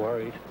sorry. I'm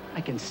worried. I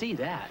can see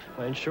that.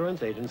 My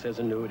insurance agent says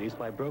annuities.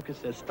 My broker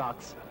says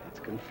stocks. It's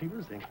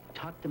confusing.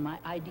 Talk to my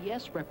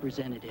IDS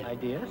representative.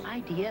 IDS?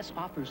 IDS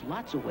offers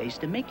lots of ways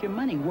to make your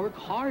money work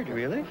harder.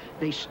 Really?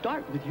 They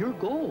start with your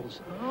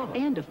goals. Oh.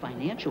 And a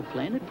financial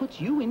plan that puts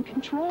you in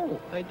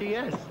control.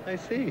 IDS. I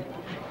see.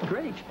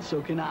 Great.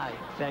 So can I.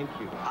 Thank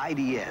you.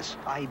 IDS.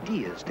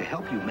 Ideas to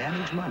help you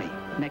manage money.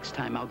 Next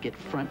time I'll get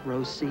front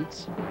row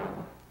seats.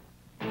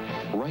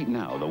 Right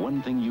now, the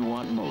one thing you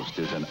want most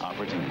is an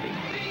opportunity.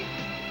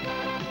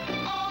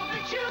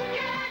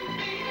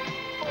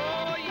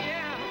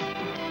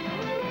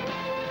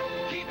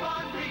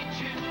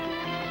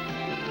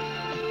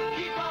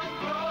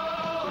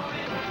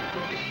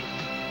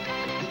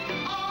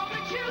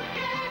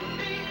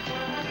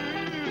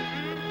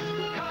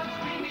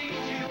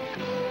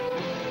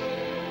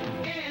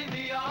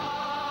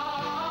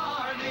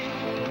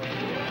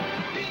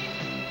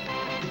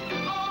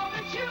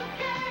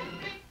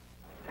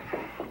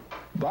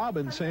 Bob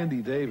and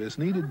Sandy Davis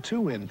needed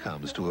 2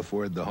 incomes to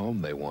afford the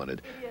home they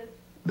wanted.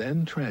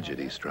 Then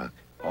tragedy struck.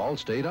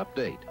 Allstate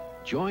update.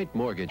 Joint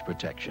mortgage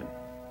protection.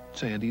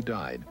 Sandy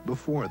died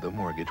before the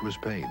mortgage was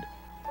paid.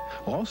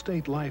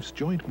 Allstate Life's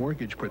joint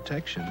mortgage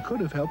protection could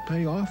have helped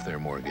pay off their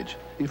mortgage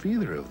if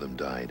either of them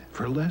died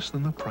for less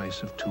than the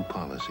price of 2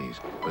 policies.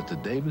 But the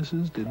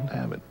Davises didn't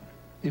have it.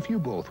 If you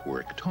both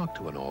work, talk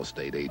to an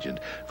Allstate agent.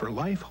 For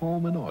life,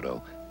 home, and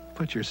auto,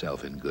 put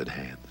yourself in good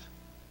hands.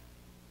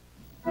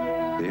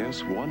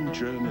 There's one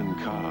German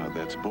car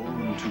that's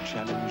born to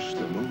challenge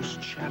the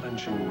most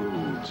challenging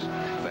roads,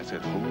 that's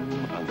at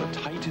home on the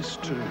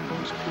tightest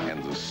turns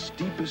and the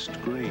steepest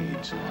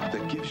grades,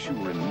 that gives you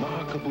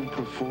remarkable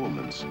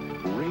performance,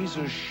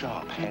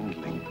 razor-sharp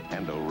handling,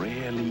 and a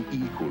rarely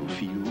equal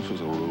feel for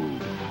the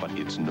road. But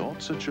it's not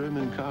the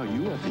German car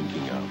you are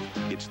thinking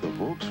of. It's the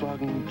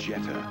Volkswagen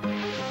Jetta,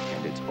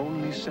 and it's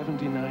only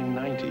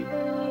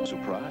 $79.90.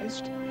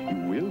 Surprised?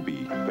 You will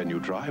be when you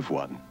drive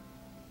one.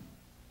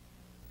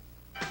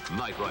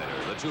 Knight Rider,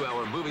 the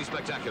 2-hour movie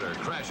spectacular,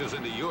 crashes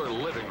into your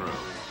living room.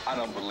 I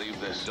don't believe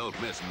this. Don't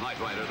miss Knight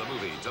Rider, the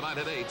movie, tonight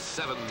at 8,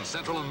 7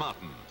 Central and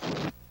Mountain.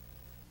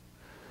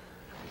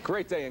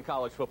 Great day in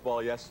college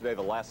football yesterday.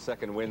 The last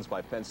second wins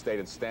by Penn State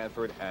and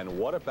Stanford. And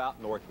what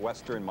about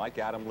Northwestern? Mike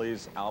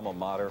Adamle's alma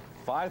mater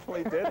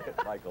finally did it.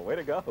 Michael, way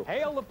to go.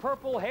 Hail the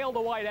purple, hail the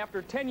white.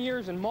 After 10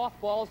 years in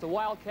mothballs, the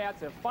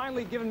Wildcats have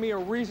finally given me a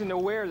reason to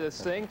wear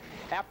this thing.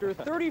 After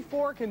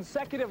 34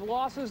 consecutive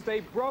losses, they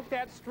broke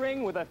that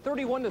string with a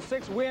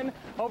 31-6 win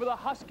over the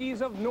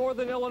Huskies of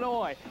Northern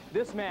Illinois.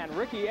 This man,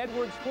 Ricky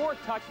Edwards, 4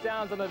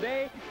 touchdowns on the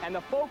day, and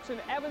the folks in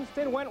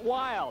Evanston went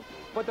wild.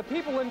 But the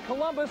people in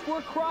Columbus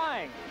were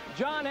crying.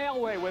 John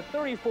Elway, with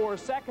 34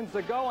 seconds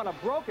to go on a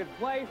broken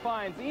play,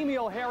 finds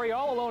Emil Harry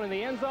all alone in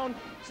the end zone.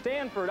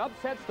 Stanford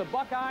upsets the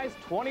Buckeyes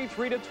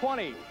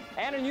 23-20.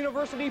 And in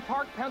University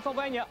Park,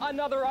 Pennsylvania,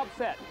 another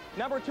upset.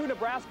 Number 2,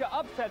 Nebraska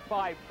upset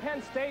by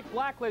Penn State.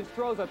 Blackledge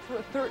throws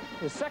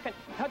his second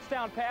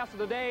touchdown pass of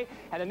the day,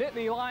 and the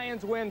Nittany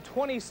Lions win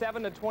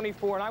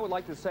 27-24. And I would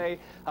like to say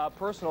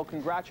personal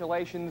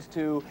congratulations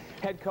to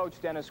head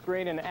coach Dennis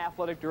Green and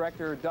athletic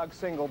director Doug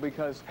Single,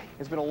 because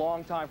it's been a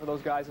long time for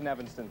those guys in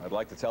Evanston. I'd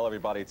like to tell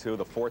everybody, too,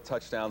 the 4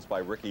 touchdowns by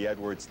Ricky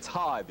Edwards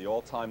tied the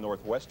all-time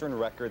Northwestern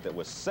record that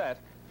was set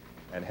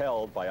and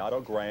held by Otto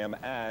Graham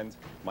and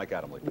Mike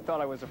Adamle. You thought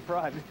I was a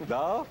fraud.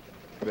 No?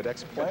 Good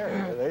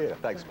ex-player.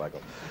 Thanks,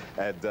 Michael.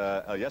 And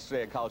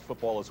yesterday in college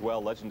football as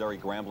well, legendary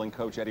Grambling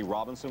coach Eddie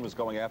Robinson was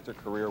going after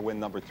career win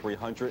number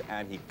 300,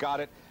 and he got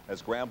it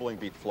as Grambling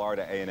beat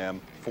Florida A&M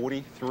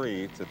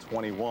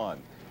 43-21.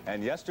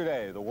 And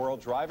yesterday, the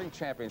World Driving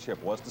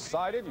Championship was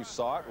decided. You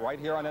saw it right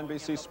here on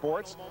NBC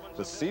Sports.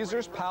 The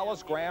Caesars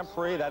Palace Grand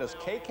Prix. That is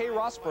K.K.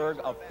 Rosberg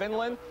of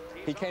Finland.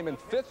 He came in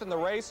 5th in the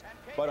race,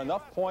 but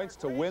enough points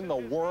to win the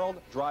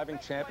World Driving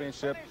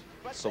Championship.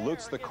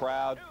 Salutes the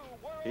crowd.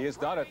 He has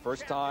done it.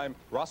 First time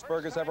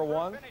Rosberg has ever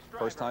won.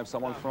 First time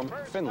someone from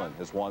Finland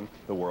has won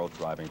the World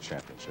Driving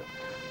Championship.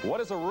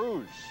 What is a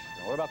rouge?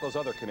 What about those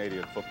other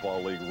Canadian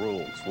Football League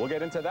rules? We'll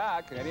get into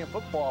that. Canadian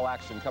football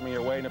action coming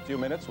your way in a few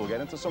minutes. We'll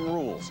get into some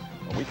rules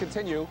when we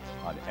continue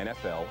on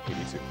NFL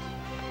 82.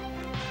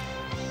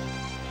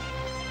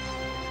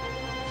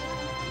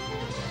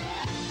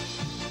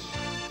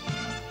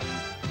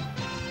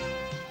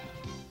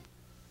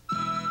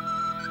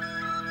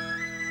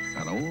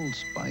 An Old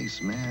Spice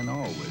man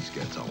always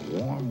gets a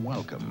warm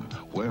welcome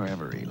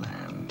wherever he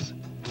lands.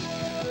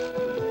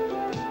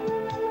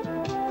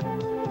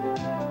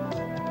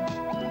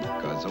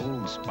 Because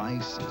Old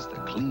Spice is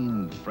the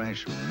clean,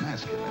 fresh,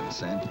 masculine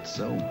scent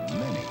so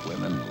many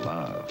women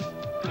love.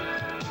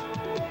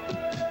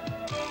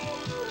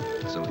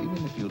 So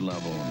even if you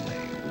love only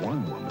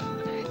one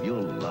woman,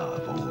 you'll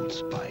love Old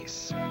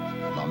Spice.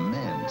 The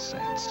men's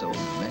scent so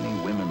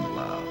many women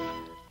love.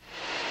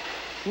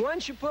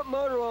 Once you put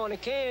motor oil in a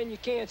can, you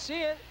can't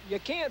see it, you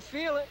can't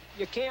feel it,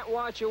 you can't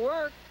watch it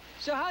work.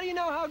 So how do you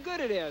know how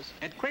good it is?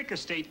 At Quaker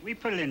State, we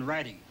put it in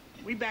writing.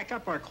 We back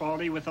up our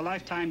quality with a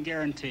lifetime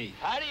guarantee.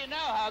 How do you know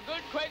how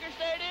good Quaker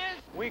State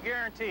is? We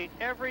guarantee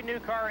every new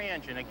car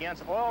engine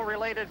against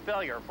oil-related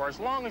failure for as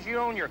long as you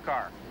own your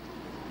car.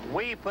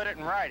 We put it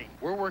in writing.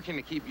 We're working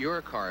to keep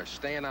your car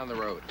staying on the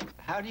road.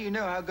 How do you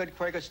know how good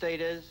Quaker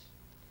State is?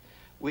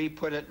 We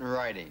put it in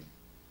writing.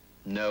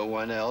 No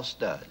one else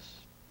does.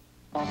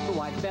 Off the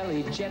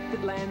white-bellied jet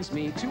that lands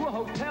me to a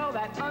hotel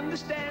that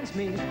understands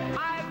me.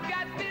 I've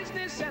got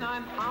business and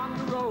I'm on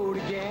the road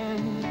again.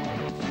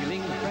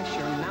 Feeling the pressure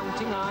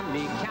mounting on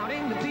me,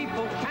 counting the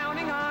people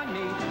counting on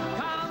me.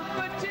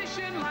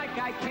 Competition like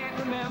I can't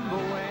remember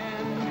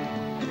when.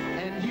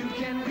 And you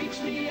can reach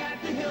me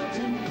at the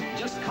Hilton.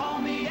 Just call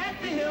me at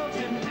the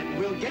Hilton and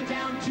we'll get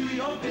down to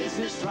your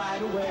business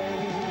right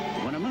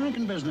away. When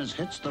American business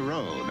hits the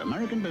road,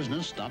 American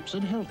business stops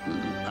at Hilton,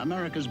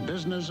 America's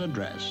business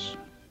address.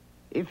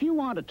 If you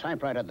want a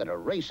typewriter that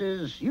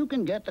erases, you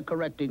can get the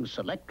correcting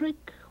Selectric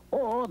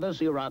or the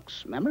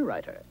Xerox Memory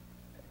Writer.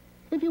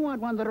 If you want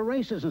one that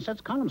erases and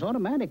sets columns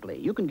automatically,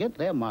 you can get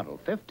their Model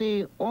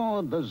 50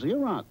 or the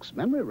Xerox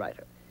Memory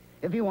Writer.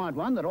 If you want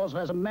one that also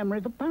has a memory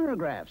for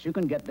paragraphs, you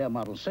can get their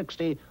Model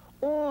 60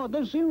 or the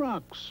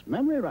Xerox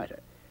Memory Writer.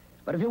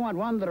 But if you want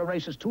one that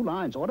erases 2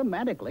 lines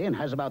automatically and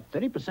has about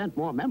 30%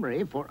 more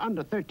memory for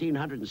under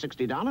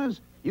 $1,360,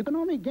 you can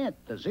only get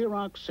the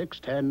Xerox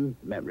 610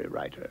 Memory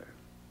Writer.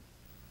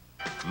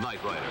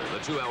 Knight Rider,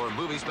 the 2-hour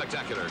movie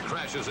spectacular,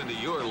 crashes into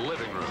your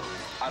living room.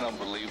 I don't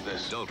believe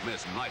this. Don't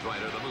miss Knight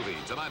Rider, the movie,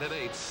 tonight at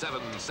 8,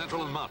 7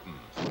 Central and Mountain.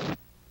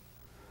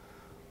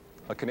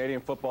 A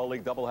Canadian Football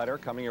League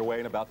doubleheader coming your way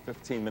in about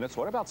 15 minutes.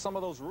 What about some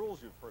of those rules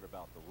you've heard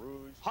about? The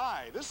Rouge?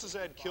 Hi, this is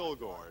Ed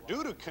Kilgore.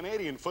 Due to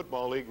Canadian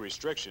Football League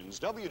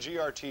restrictions,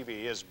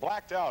 WGR-TV is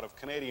blacked out of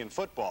Canadian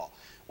football.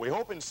 We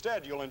hope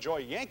instead you'll enjoy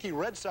Yankee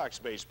Red Sox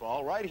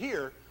baseball right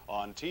here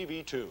on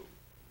TV2.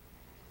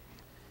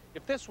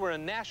 If this were a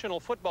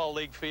National Football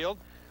League field,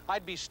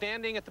 I'd be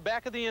standing at the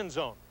back of the end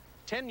zone,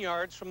 10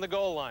 yards from the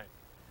goal line.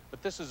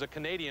 But this is a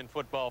Canadian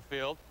football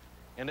field,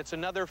 and it's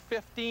another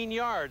 15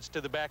 yards to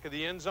the back of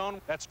the end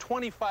zone. That's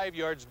 25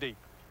 yards deep.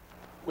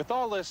 With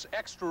all this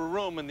extra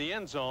room in the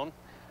end zone,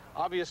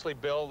 obviously,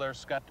 Bill,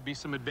 there's got to be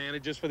some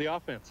advantages for the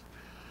offense.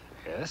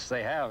 Yes,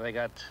 they have. They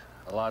got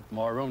a lot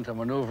more room to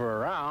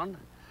maneuver around.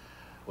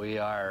 We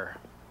are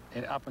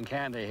up in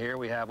Canada here.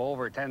 We have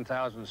over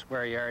 10,000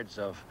 square yards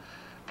of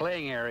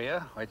playing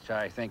area, which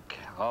I think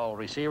all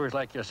receivers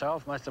like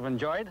yourself must have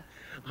enjoyed.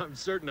 I'm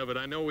certain of it.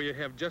 I know we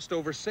have just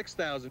over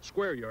 6,000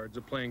 square yards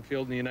of playing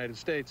field in the United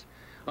States.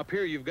 Up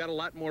here, you've got a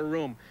lot more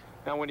room.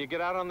 Now, when you get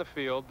out on the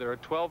field, there are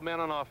 12 men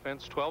on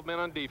offense, 12 men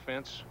on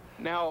defense,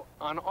 Now,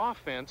 on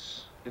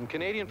offense, in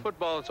Canadian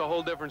football, it's a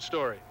whole different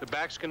story. The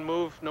backs can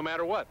move no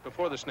matter what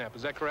before the snap.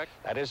 Is that correct?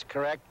 That is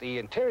correct. The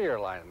interior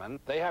linemen,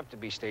 they have to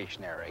be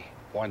stationary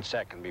 1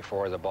 second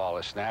before the ball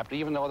is snapped.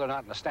 Even though they're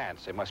not in the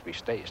stance, they must be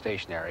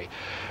stationary.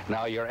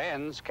 Now, your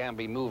ends can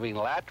be moving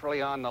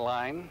laterally on the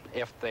line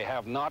if they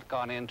have not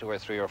gone into a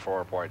 3 or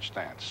 4 point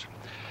stance.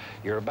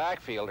 Your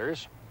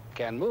backfielders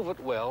can move at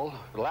will,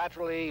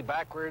 laterally,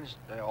 backwards,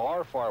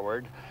 or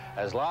forward,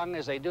 as long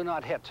as they do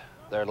not hit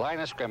their line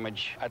of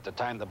scrimmage at the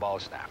time the ball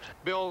is snapped.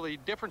 Bill, the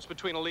difference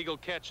between a legal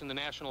catch in the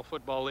National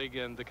Football League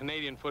and the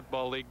Canadian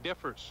Football League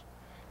differs.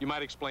 You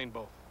might explain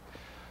both.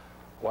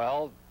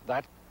 Well,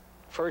 that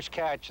first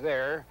catch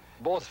there,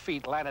 both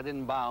feet landed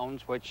in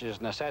bounds, which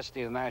is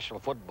necessity in the National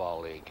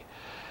Football League.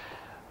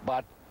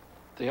 But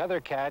the other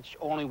catch,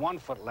 only 1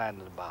 foot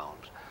landed in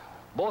bounds.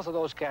 Both of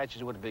those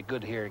catches would be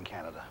good here in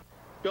Canada.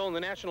 Bill, in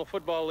the National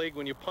Football League,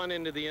 when you punt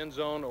into the end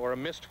zone or a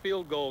missed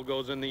field goal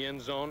goes in the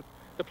end zone,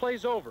 the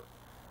play's over.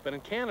 But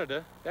in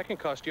Canada, that can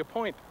cost you a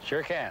point.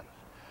 Sure can.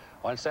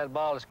 Once that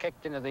ball is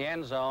kicked into the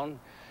end zone,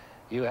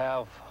 you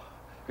have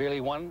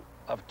really one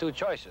of 2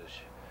 choices.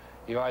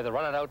 You either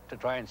run it out to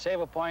try and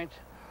save a point,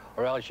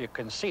 or else you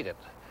concede it.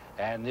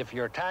 And if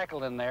you're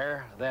tackled in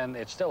there, then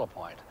it's still a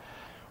point.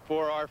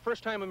 For our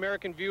first-time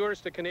American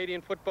viewers to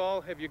Canadian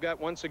football, have you got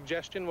one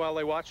suggestion while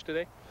they watch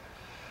today?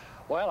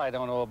 Well, I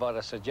don't know about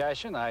a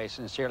suggestion. I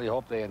sincerely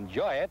hope they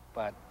enjoy it,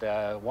 but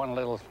one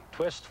little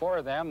twist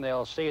for them,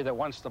 they'll see that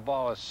once the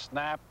ball is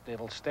snapped,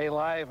 it'll stay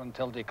live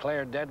until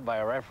declared dead by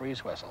a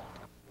referee's whistle.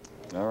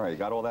 All right, you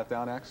got all that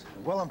down, Axe?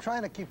 Well, I'm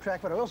trying to keep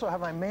track, but I also have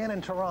my man in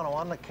Toronto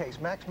on the case,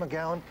 Max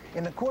McGowan.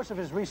 In the course of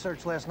his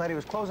research last night, he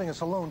was closing a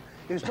saloon.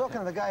 He was talking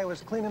to the guy who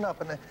was cleaning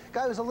up, and the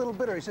guy was a little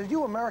bitter. He says,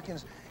 you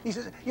Americans, he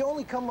says, you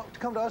only come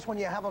to us when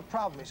you have a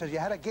problem. He says, you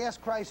had a gas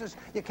crisis,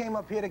 you came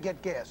up here to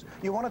get gas.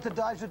 You wanted to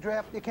dodge the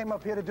draft, you came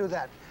up here to do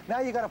that.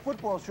 Now you got a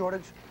football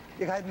shortage,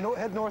 you got to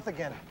head north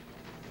again.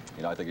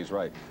 You know, I think he's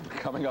right.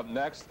 Coming up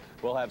next,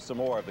 we'll have some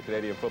more of the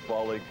Canadian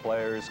Football League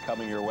players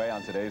coming your way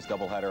on today's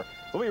doubleheader.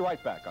 We'll be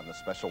right back on the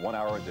special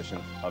 1-hour edition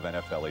of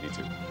NFL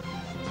 82.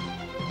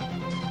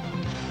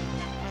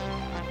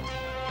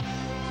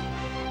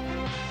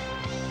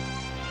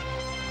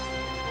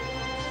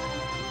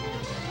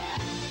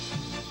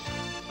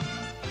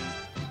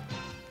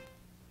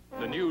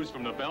 The news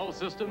from the Bell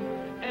system,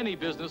 any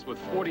business with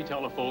 40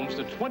 telephones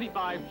to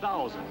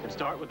 25,000 can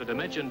start with the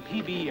Dimension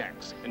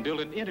PBX and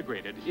build an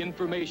integrated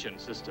information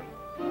system.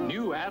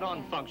 New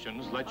add-on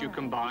functions let you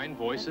combine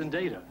voice and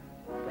data,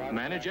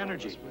 manage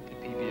energy,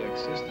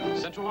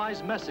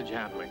 centralize message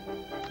handling,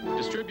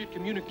 distribute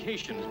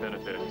communications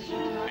benefits,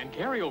 and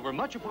carry over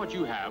much of what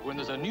you have when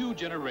there's a new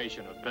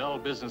generation of Bell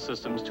business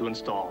systems to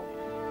install.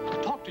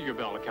 Talk to your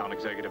Bell account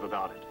executive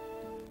about it.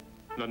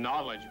 The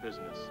knowledge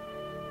business.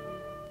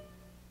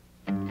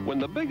 When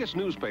the biggest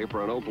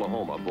newspaper in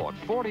Oklahoma bought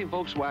 40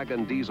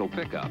 Volkswagen diesel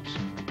pickups,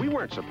 we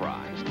weren't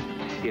surprised.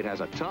 It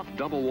has a tough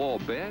double-wall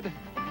bed,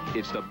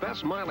 it's the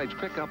best mileage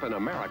pickup in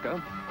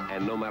America,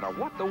 and no matter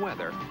what the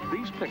weather,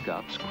 these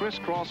pickups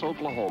crisscross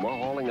Oklahoma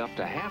hauling up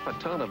to half a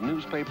ton of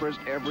newspapers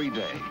every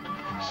day.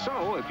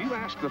 So if you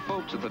ask the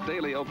folks at the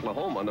Daily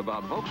Oklahoman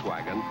about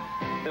Volkswagen,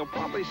 they'll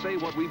probably say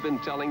what we've been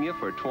telling you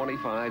for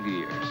 25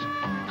 years.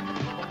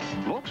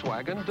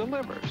 Volkswagen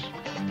delivers.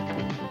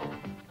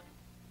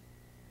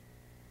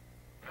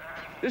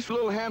 This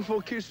little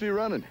handful keeps me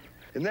running,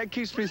 and that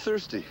keeps me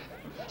thirsty.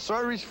 So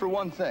I reach for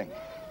one thing.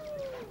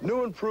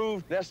 New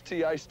improved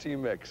Nestea iced tea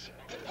mix.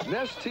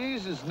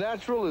 Nestea's as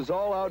natural as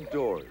all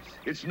outdoors.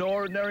 It's no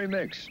ordinary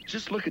mix.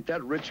 Just look at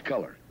that rich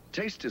color.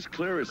 Taste as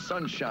clear as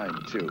sunshine,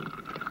 too.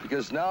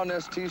 Because now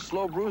Nestea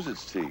slow brews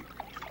its tea.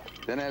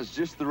 Then has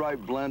just the right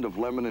blend of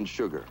lemon and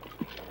sugar.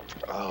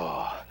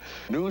 Oh,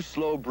 new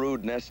slow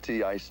brewed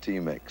Nestea iced tea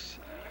mix.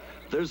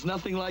 There's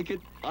nothing like it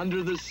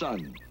under the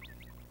sun.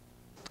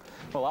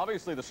 Well,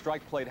 obviously, the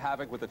strike played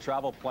havoc with the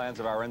travel plans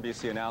of our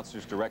NBC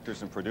announcers,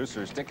 directors, and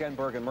producers. Dick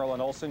Enberg and Merlin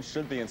Olsen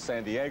should be in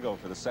San Diego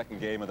for the second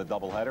game of the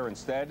doubleheader.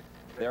 Instead,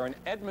 they're in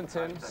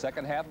Edmonton,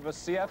 second half of a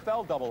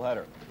CFL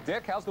doubleheader.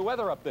 Dick, how's the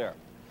weather up there?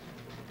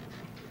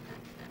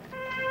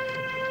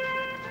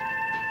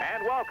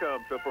 And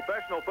welcome to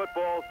professional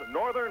football's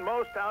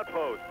northernmost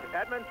outpost,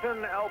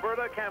 Edmonton,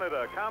 Alberta,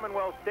 Canada,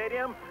 Commonwealth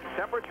Stadium.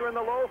 Temperature in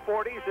the low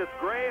 40s. It's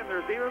gray, and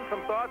there's even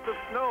some thoughts of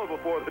snow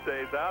before the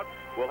day's out.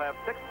 We'll have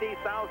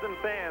 60,000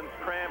 fans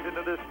crammed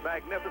into this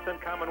magnificent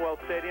Commonwealth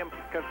Stadium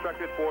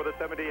constructed for the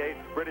 '78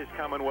 British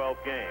Commonwealth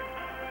Games.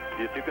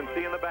 As you can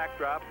see in the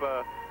backdrop,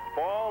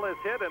 fall is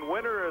hit and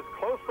winter is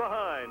close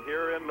behind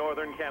here in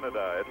northern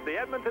Canada. It's the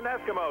Edmonton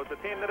Eskimos, a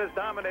team that has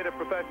dominated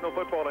professional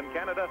football in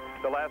Canada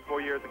the last 4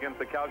 years against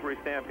the Calgary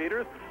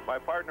Stampeders. My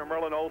partner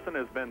Merlin Olsen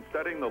has been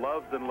studying the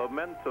loves and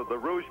laments of the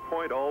Rouge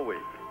Point all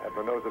week. I've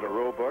been nosing a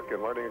rule book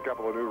and learning a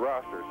couple of new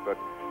rosters. But,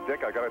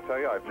 Dick, I got to tell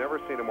you, I've never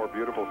seen a more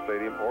beautiful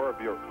stadium or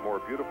a more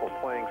beautiful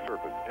playing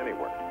surface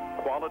anywhere.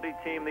 Quality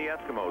team, the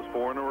Eskimos,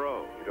 4 in a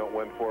row. You don't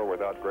win 4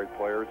 without great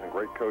players and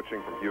great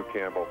coaching from Hugh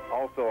Campbell.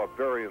 Also, a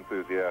very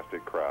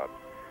enthusiastic crowd.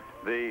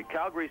 The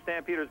Calgary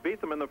Stampeders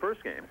beat them in the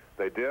first game.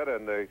 They did,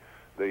 and the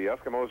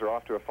Eskimos are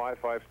off to a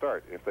 5-5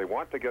 start. If they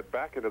want to get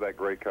back into that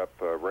Grey Cup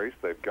race,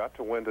 they've got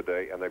to win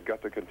today, and they've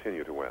got to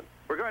continue to win.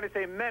 We're going to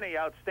see many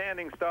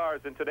outstanding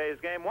stars in today's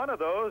game. One of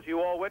those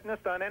you all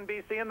witnessed on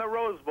NBC in the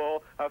Rose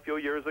Bowl a few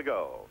years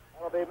ago.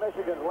 That'll be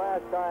Michigan's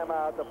last time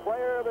out. The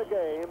player of the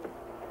game,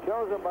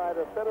 chosen by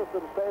the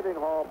Citizen Saving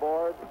Hall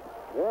Board,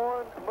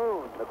 Warren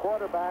Moon, the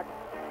quarterback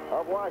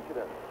of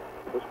Washington,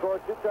 who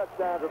scored 2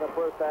 touchdowns in the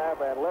first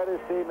half and led his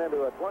team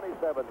into a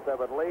 27-7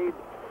 lead,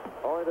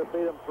 only to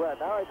beat them threat.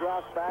 Now he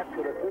drops back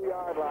to the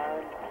 2-yard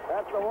line.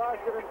 That's the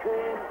Washington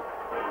team.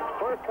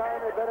 First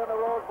time they've been in the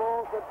Rose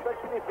Bowl since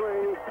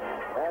 '63,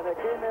 and they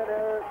came in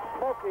here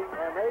smoking,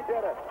 and they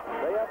did it.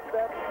 They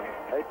upset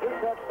a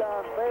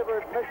 2-touchdown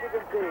favored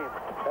Michigan team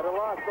that had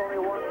lost only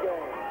 1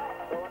 game.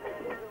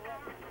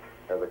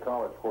 As a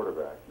college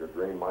quarterback, your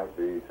dream might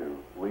be to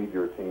lead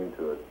your team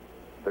to a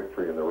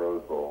victory in the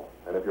Rose Bowl.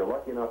 And if you're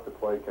lucky enough to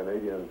play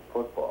Canadian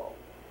football,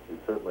 you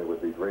certainly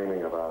would be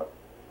dreaming about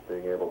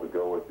being able to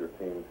go with your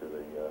team to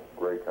the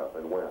Grey Cup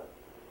and win.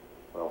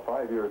 Well,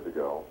 5 years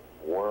ago,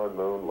 Warren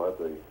Moon led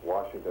the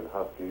Washington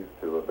Huskies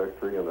to a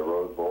victory in the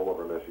Rose Bowl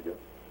over Michigan,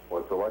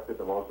 was selected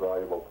the most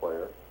valuable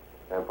player,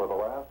 and for the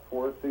last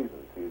 4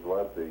 seasons, he's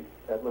led the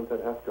Edmonton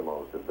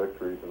Eskimos to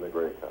victories in the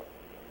Grey Cup.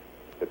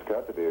 It's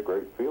got to be a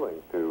great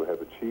feeling to have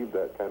achieved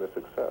that kind of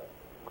success.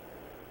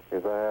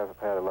 Yes, I have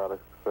had a lot of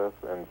success,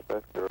 and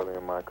especially early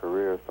in my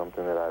career,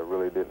 something that I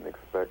really didn't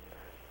expect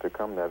to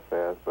come that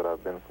fast, but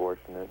I've been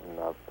fortunate, and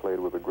I've played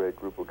with a great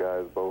group of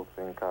guys both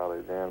in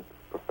college and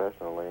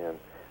professionally, and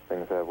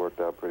things have worked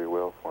out pretty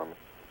well for me.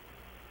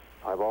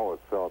 I've always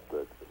felt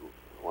that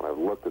when I've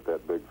looked at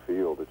that big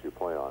field that you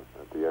play on,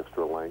 at the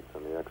extra length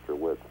and the extra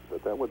width,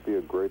 that would be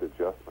a great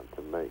adjustment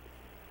to make.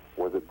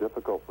 Was it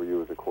difficult for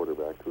you as a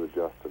quarterback to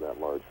adjust to that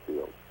large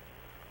field?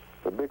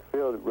 The big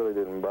field really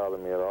didn't bother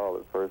me at all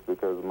at first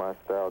because my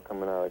style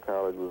coming out of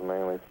college was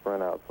mainly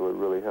sprint out, so it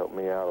really helped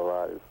me out a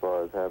lot as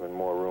far as having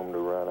more room to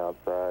run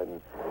outside and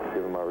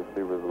giving my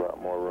receivers a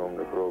lot more room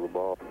to throw the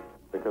ball.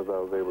 Because I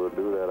was able to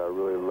do that, I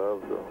really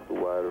loved the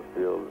wider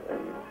field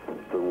and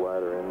the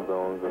wider end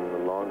zones and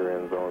the longer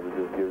end zones.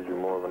 It just gives you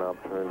more of an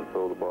opportunity to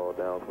throw the ball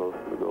down close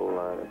to the goal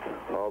line.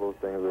 And all those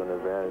things are an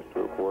advantage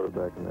to a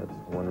quarterback, and that's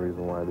one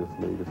reason why this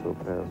league is so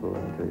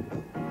pass-oriented.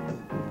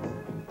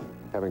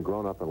 Having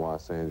grown up in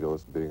Los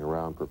Angeles, being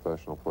around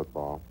professional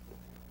football,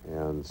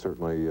 and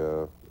certainly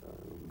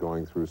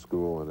going through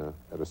school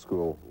at a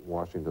school,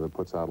 Washington, that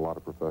puts out a lot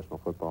of professional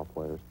football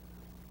players,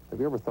 have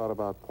you ever thought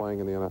about playing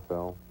in the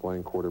NFL,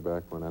 playing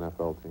quarterback for an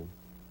NFL team?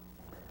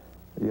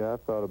 Yeah,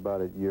 I've thought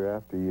about it year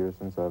after year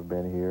since I've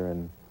been here,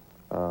 and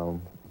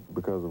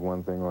because of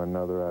one thing or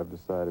another, I've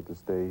decided to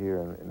stay here,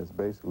 and it's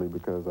basically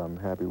because I'm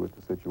happy with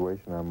the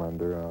situation I'm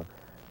under.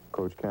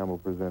 Coach Campbell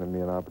presented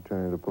me an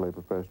opportunity to play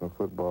professional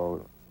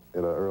football at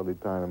an early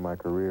time in my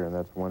career, and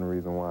that's one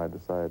reason why I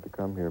decided to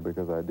come here,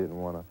 because I didn't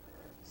want to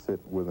sit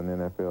with an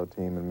NFL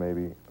team and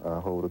maybe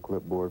hold a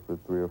clipboard for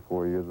 3 or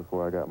 4 years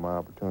before I got my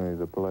opportunity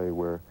to play,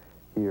 where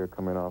here,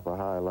 coming off a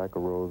high like a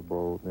Rose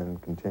Bowl, then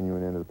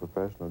continuing into the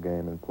professional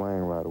game and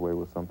playing right away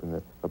was something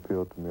that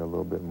appealed to me a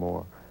little bit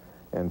more.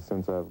 And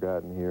since I've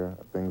gotten here,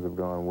 things have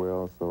gone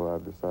well, so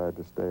I've decided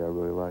to stay. I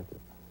really like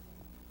it.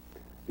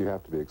 You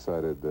have to be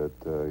excited that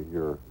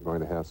you're going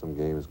to have some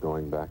games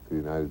going back to the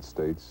United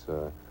States,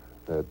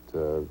 that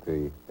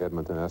the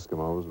Edmonton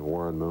Eskimos and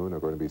Warren Moon are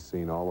going to be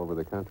seen all over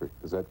the country.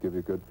 Does that give you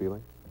a good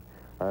feeling?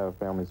 I have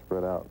family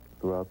spread out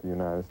throughout the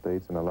United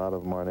States, and a lot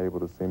of them aren't able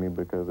to see me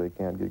because they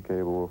can't get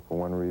cable for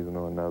one reason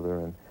or another,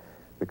 and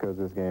because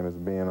this game is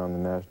being on the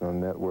national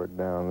network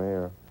down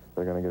there,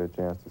 they're going to get a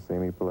chance to see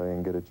me play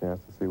and get a chance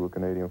to see what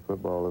Canadian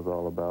football is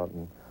all about,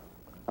 and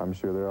I'm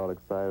sure they're all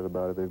excited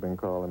about it. They've been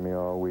calling me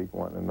all week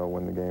wanting to know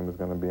when the game is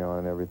going to be on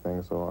and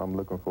everything, so I'm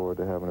looking forward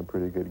to having a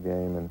pretty good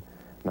game and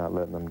not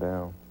letting them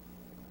down.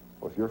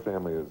 Well, if your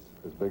family is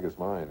as big as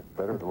mine, it's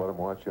better to let them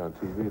watch you on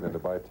TV than to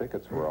buy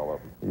tickets for all of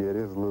them. Yeah, it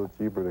is a little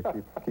cheaper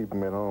to keep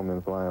them at home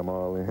than fly them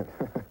all in.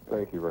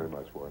 Thank you very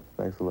much, Warren.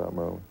 Thanks a lot,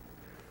 Mo.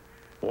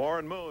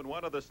 Warren Moon,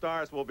 one of the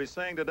stars we'll be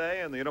seeing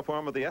today in the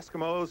uniform of the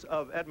Eskimos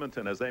of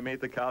Edmonton as they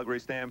meet the Calgary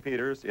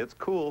Stampeders. It's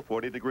cool,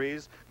 40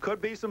 degrees.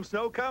 Could be some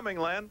snow coming,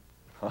 Len.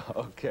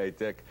 Okay,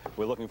 Dick.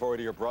 We're looking forward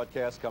to your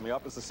broadcast coming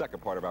up. It's the second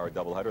part of our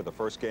doubleheader. The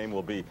first game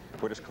will be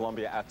British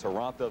Columbia at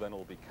Toronto, then it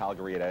will be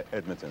Calgary at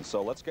Edmonton.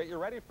 So let's get you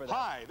ready for that.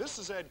 Hi, this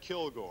is Ed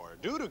Kilgore.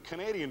 Due to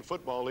Canadian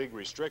Football League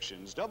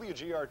restrictions,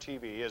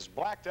 WGR-TV is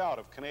blacked out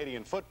of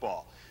Canadian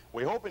football.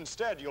 We hope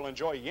instead you'll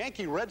enjoy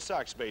Yankee Red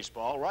Sox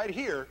baseball right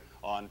here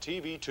on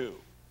TV2.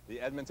 The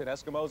Edmonton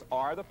Eskimos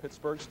are the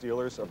Pittsburgh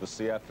Steelers of the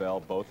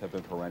CFL. Both have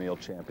been perennial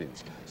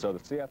champions. So the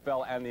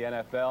CFL and the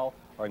NFL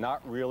are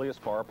not really as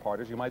far apart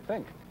as you might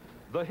think.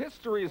 The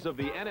histories of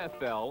the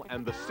NFL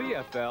and the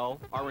CFL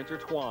are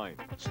intertwined,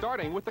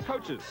 starting with the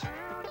coaches.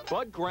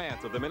 Bud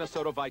Grant of the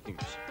Minnesota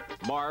Vikings,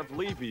 Marv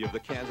Levy of the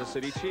Kansas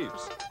City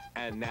Chiefs,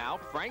 and now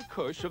Frank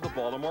Cush of the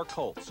Baltimore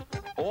Colts.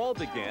 All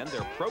began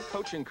their pro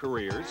coaching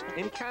careers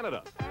in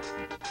Canada.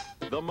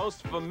 The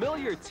most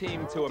familiar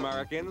team to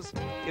Americans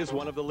is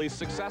one of the least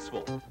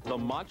successful, the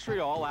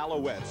Montreal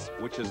Alouettes,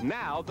 which is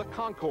now the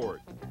Concorde.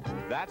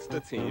 That's the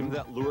team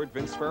that lured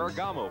Vince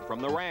Ferragamo from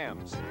the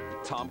Rams,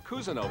 Tom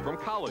Cousineau from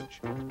college,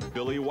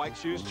 Billy White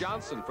Shoes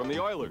Johnson from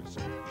the Oilers,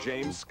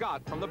 James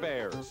Scott from the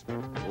Bears.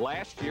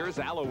 Last year's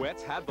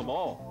Alouettes had them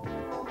all.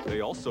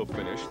 They also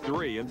finished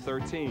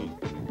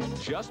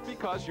 3-13. Just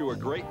because you are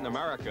great in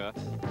America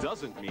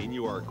doesn't mean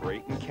you are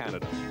great in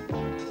Canada.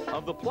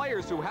 Of the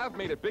players who have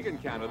made it big in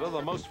Canada,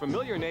 the most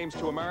familiar names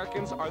to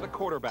Americans are the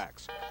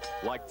quarterbacks,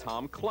 like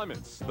Tom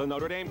Clements, the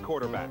Notre Dame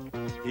quarterback.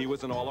 He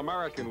was an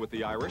All-American with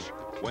the Irish,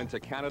 went to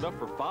Canada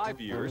for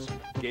 5 years,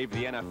 gave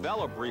the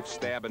NFL a brief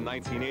stab in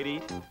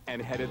 1980,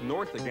 and headed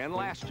north again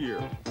last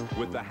year.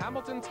 With the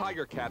Hamilton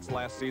Tiger Cats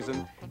last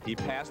season, he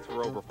passed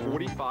for over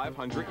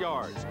 4,500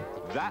 yards.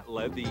 That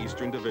led the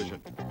Eastern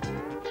Division.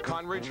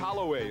 Conridge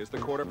Holloway is the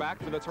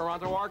quarterback for the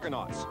Toronto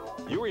Argonauts.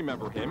 You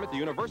remember him at the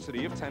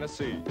University of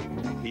Tennessee.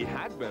 He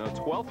had been a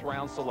 12th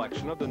round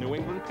selection of the New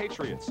England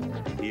Patriots.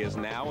 He is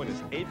now in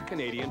his 8th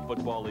Canadian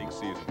Football League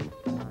season.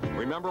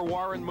 Remember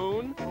Warren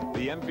Moon,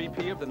 the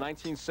MVP of the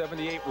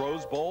 1978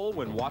 Rose Bowl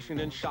when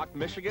Washington shocked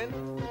Michigan?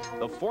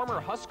 The former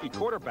Husky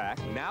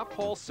quarterback now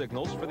calls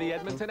signals for the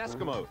Edmonton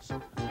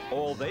Eskimos.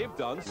 All they've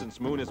done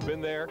since Moon has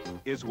been there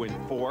is win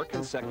 4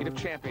 consecutive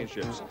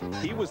championships.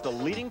 He was the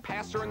leading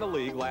passer in the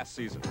league last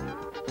season.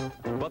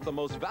 But the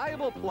most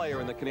valuable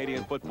player in the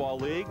Canadian Football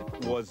League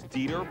was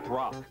Dieter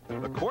Brock,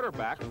 the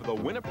quarterback for the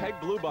Winnipeg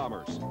Blue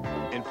Bombers.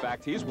 In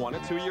fact, he's won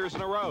it 2 years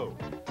in a row.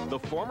 The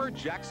former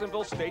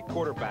Jacksonville State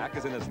quarterback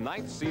is in his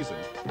 9th season.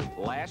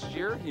 Last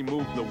year, he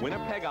moved the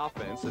Winnipeg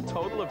offense a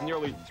total of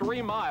nearly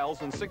 3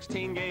 miles in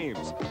 16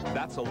 games.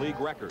 That's a league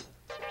record.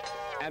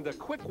 And a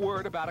quick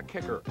word about a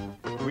kicker.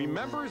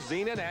 Remember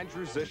Zenon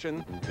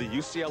Andrusichin, the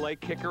UCLA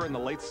kicker in the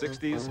late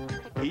 60s?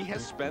 He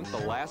has spent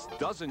the last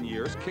dozen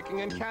years kicking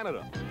in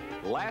Canada.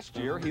 Last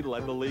year, he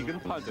led the league in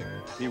punting.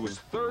 He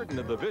was 3rd in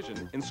the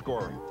division in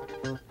scoring.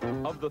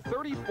 Of the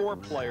 34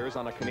 players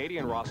on a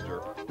Canadian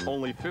roster,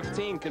 only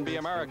 15 can be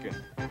American,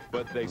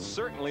 but they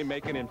certainly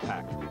make an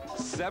impact.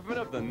 7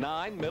 of the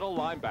 9 middle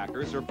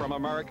linebackers are from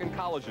American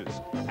colleges,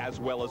 as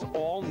well as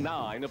all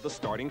 9 of the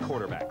starting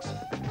quarterbacks.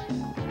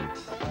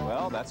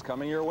 Well, that's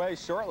coming your way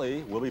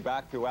shortly. We'll be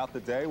back throughout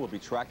the day. We'll be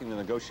tracking the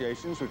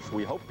negotiations, which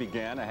we hope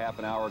began a half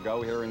an hour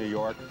ago here in New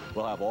York.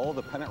 We'll have all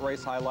the pennant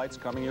race highlights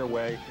coming your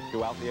way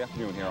throughout the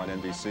afternoon here on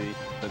NBC.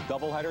 The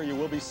doubleheader you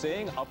will be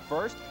seeing up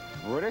first,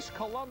 British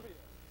Columbia.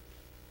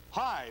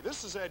 Hi,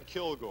 this is Ed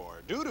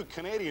Kilgore. Due to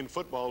Canadian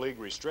Football League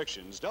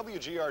restrictions,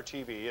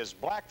 WGR-TV is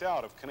blacked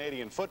out of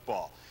Canadian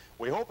football.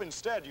 We hope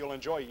instead you'll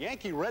enjoy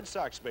Yankee Red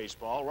Sox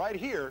baseball right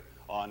here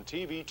on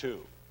TV2.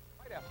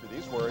 Right after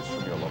these words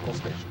from your local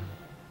station.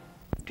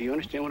 Do you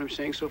understand what I'm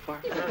saying so far?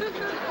 You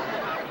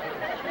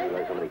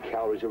realize how many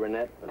calories are in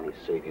that? Let me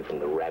save you from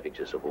the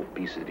ravages of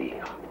obesity,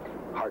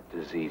 heart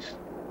disease,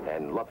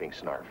 and lumping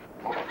snarf.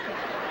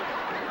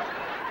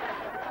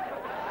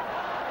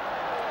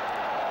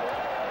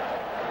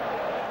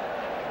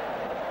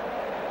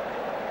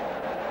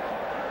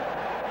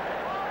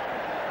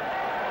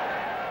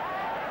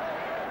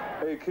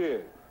 Hey,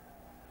 kid.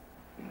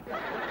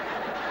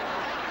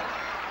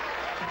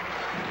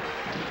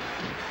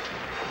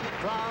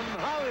 From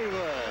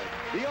Hollywood,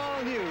 the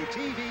all-new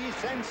TV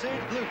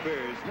Censored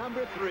Bloopers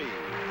 #3,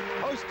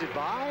 hosted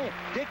by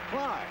Dick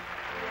Clark,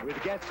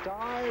 with guest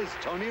stars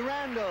Tony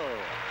Randall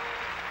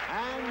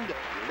and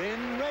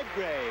Lynn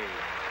Redgrave,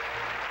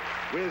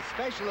 with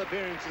special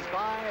appearances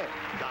by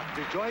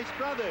Dr. Joyce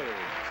Brothers,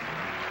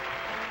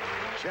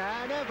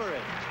 Chad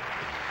Everett,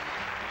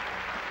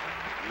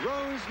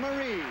 Rose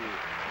Marie,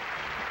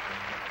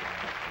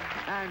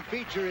 and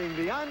featuring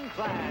the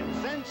unplanned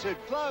censored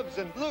flubs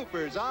and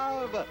bloopers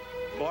of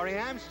Maury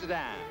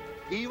Amsterdam,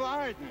 Eve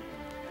Arden,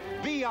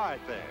 V.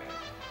 Arthur,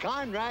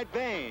 Conrad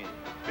Bain,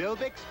 Bill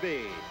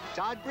Bixby,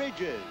 Todd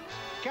Bridges,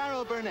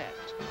 Carol Burnett,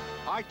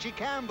 Archie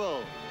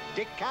Campbell,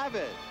 Dick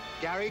Cavett,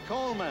 Gary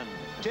Coleman,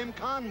 Tim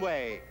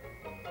Conway,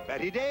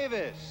 Betty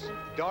Davis,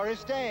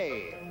 Doris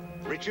Day,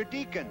 Richard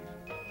Deacon,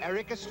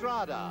 Eric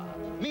Estrada,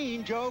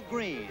 Mean Joe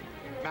Green,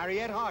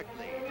 Mariette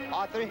Hartley,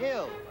 Arthur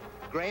Hill,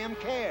 Graham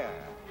Kerr,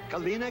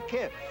 Kalina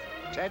Kiff,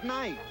 Ted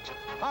Knight,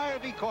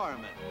 Harvey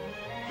Korman,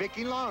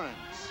 Vicki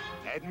Lawrence,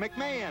 Ed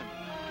McMahon,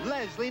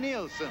 Leslie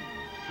Nielsen,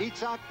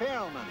 Itzhak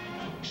Perlman,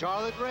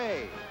 Charlotte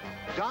Ray,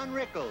 Don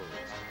Rickles,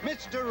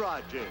 Mr.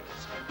 Rogers,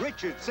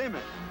 Richard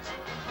Simmons,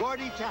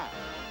 Gordy Tapp,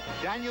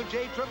 Daniel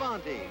J.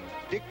 Travanti,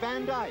 Dick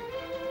Van Dyke,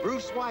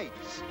 Bruce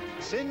Weitz,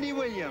 Cindy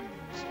Williams,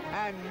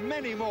 and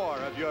many more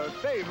of your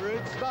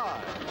favorite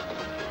stars.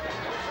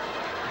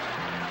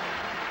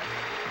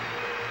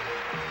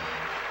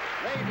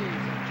 Ladies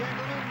and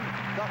gentlemen,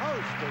 the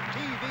host of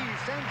TV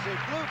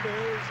Censored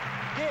Bloopers,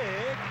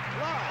 Dick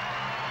Clark.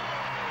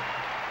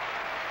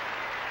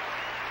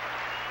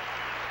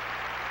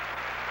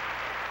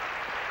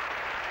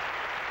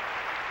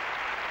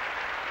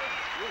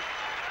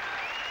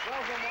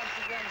 Welcome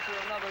once again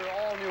to another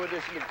all-new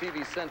edition of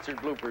TV Censored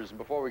Bloopers. And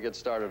before we get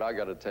started, I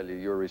got to tell you,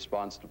 your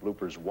response to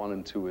bloopers 1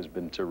 and 2 has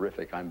been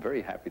terrific. I'm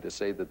very happy to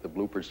say that the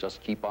bloopers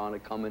just keep on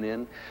coming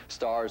in.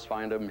 Stars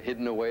find them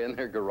hidden away in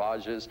their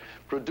garages.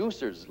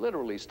 Producers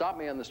literally stop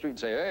me on the street and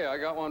say, hey, I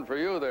got one for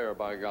you there,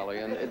 by golly.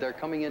 And they're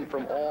coming in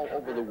from all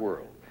over the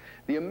world.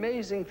 The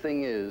amazing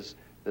thing is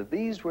that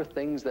these were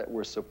things that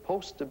were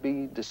supposed to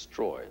be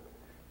destroyed.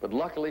 But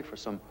luckily, for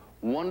some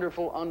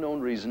wonderful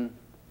unknown reason,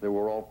 they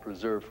were all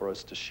preserved for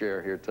us to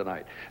share here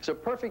tonight. It's a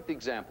perfect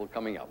example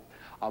coming up.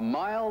 A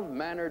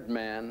mild-mannered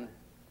man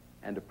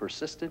and a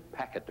persistent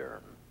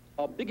pachyderm.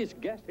 Our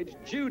biggest guest, it's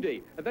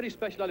Judy, a very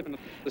special elephant.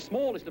 The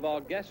smallest of our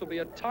guests will be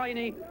a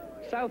tiny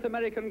South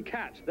American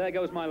cat. There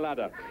goes my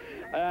ladder.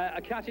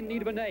 A cat in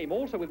need of a name.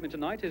 Also with me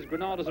tonight is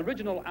Granada's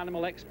original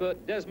animal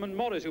expert, Desmond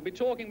Morris, who'll be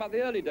talking about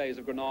the early days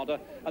of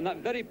Granada and that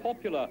very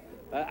popular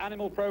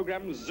animal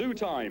program, Zoo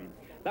Time.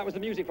 That was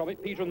the music from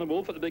it, Peter and the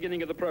Wolf, at the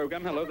beginning of the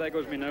program. Hello, there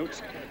goes my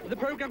notes. The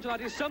program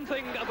tonight is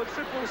something of a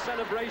triple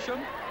celebration,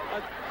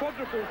 a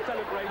quadruple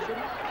celebration,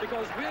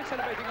 because we're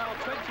celebrating our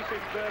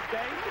 25th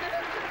birthday.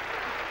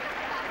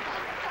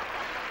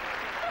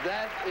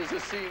 That is a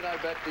scene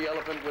I bet the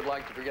elephant would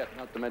like to forget,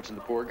 not to mention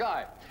the poor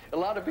guy. A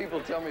lot of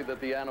people tell me that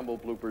the animal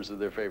bloopers are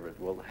their favorite.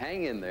 Well,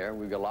 hang in there.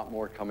 We've got a lot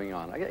more coming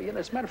on.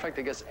 As a matter of fact,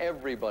 I guess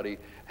everybody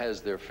has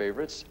their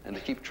favorites, and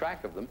to keep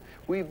track of them,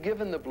 we've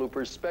given the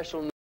bloopers special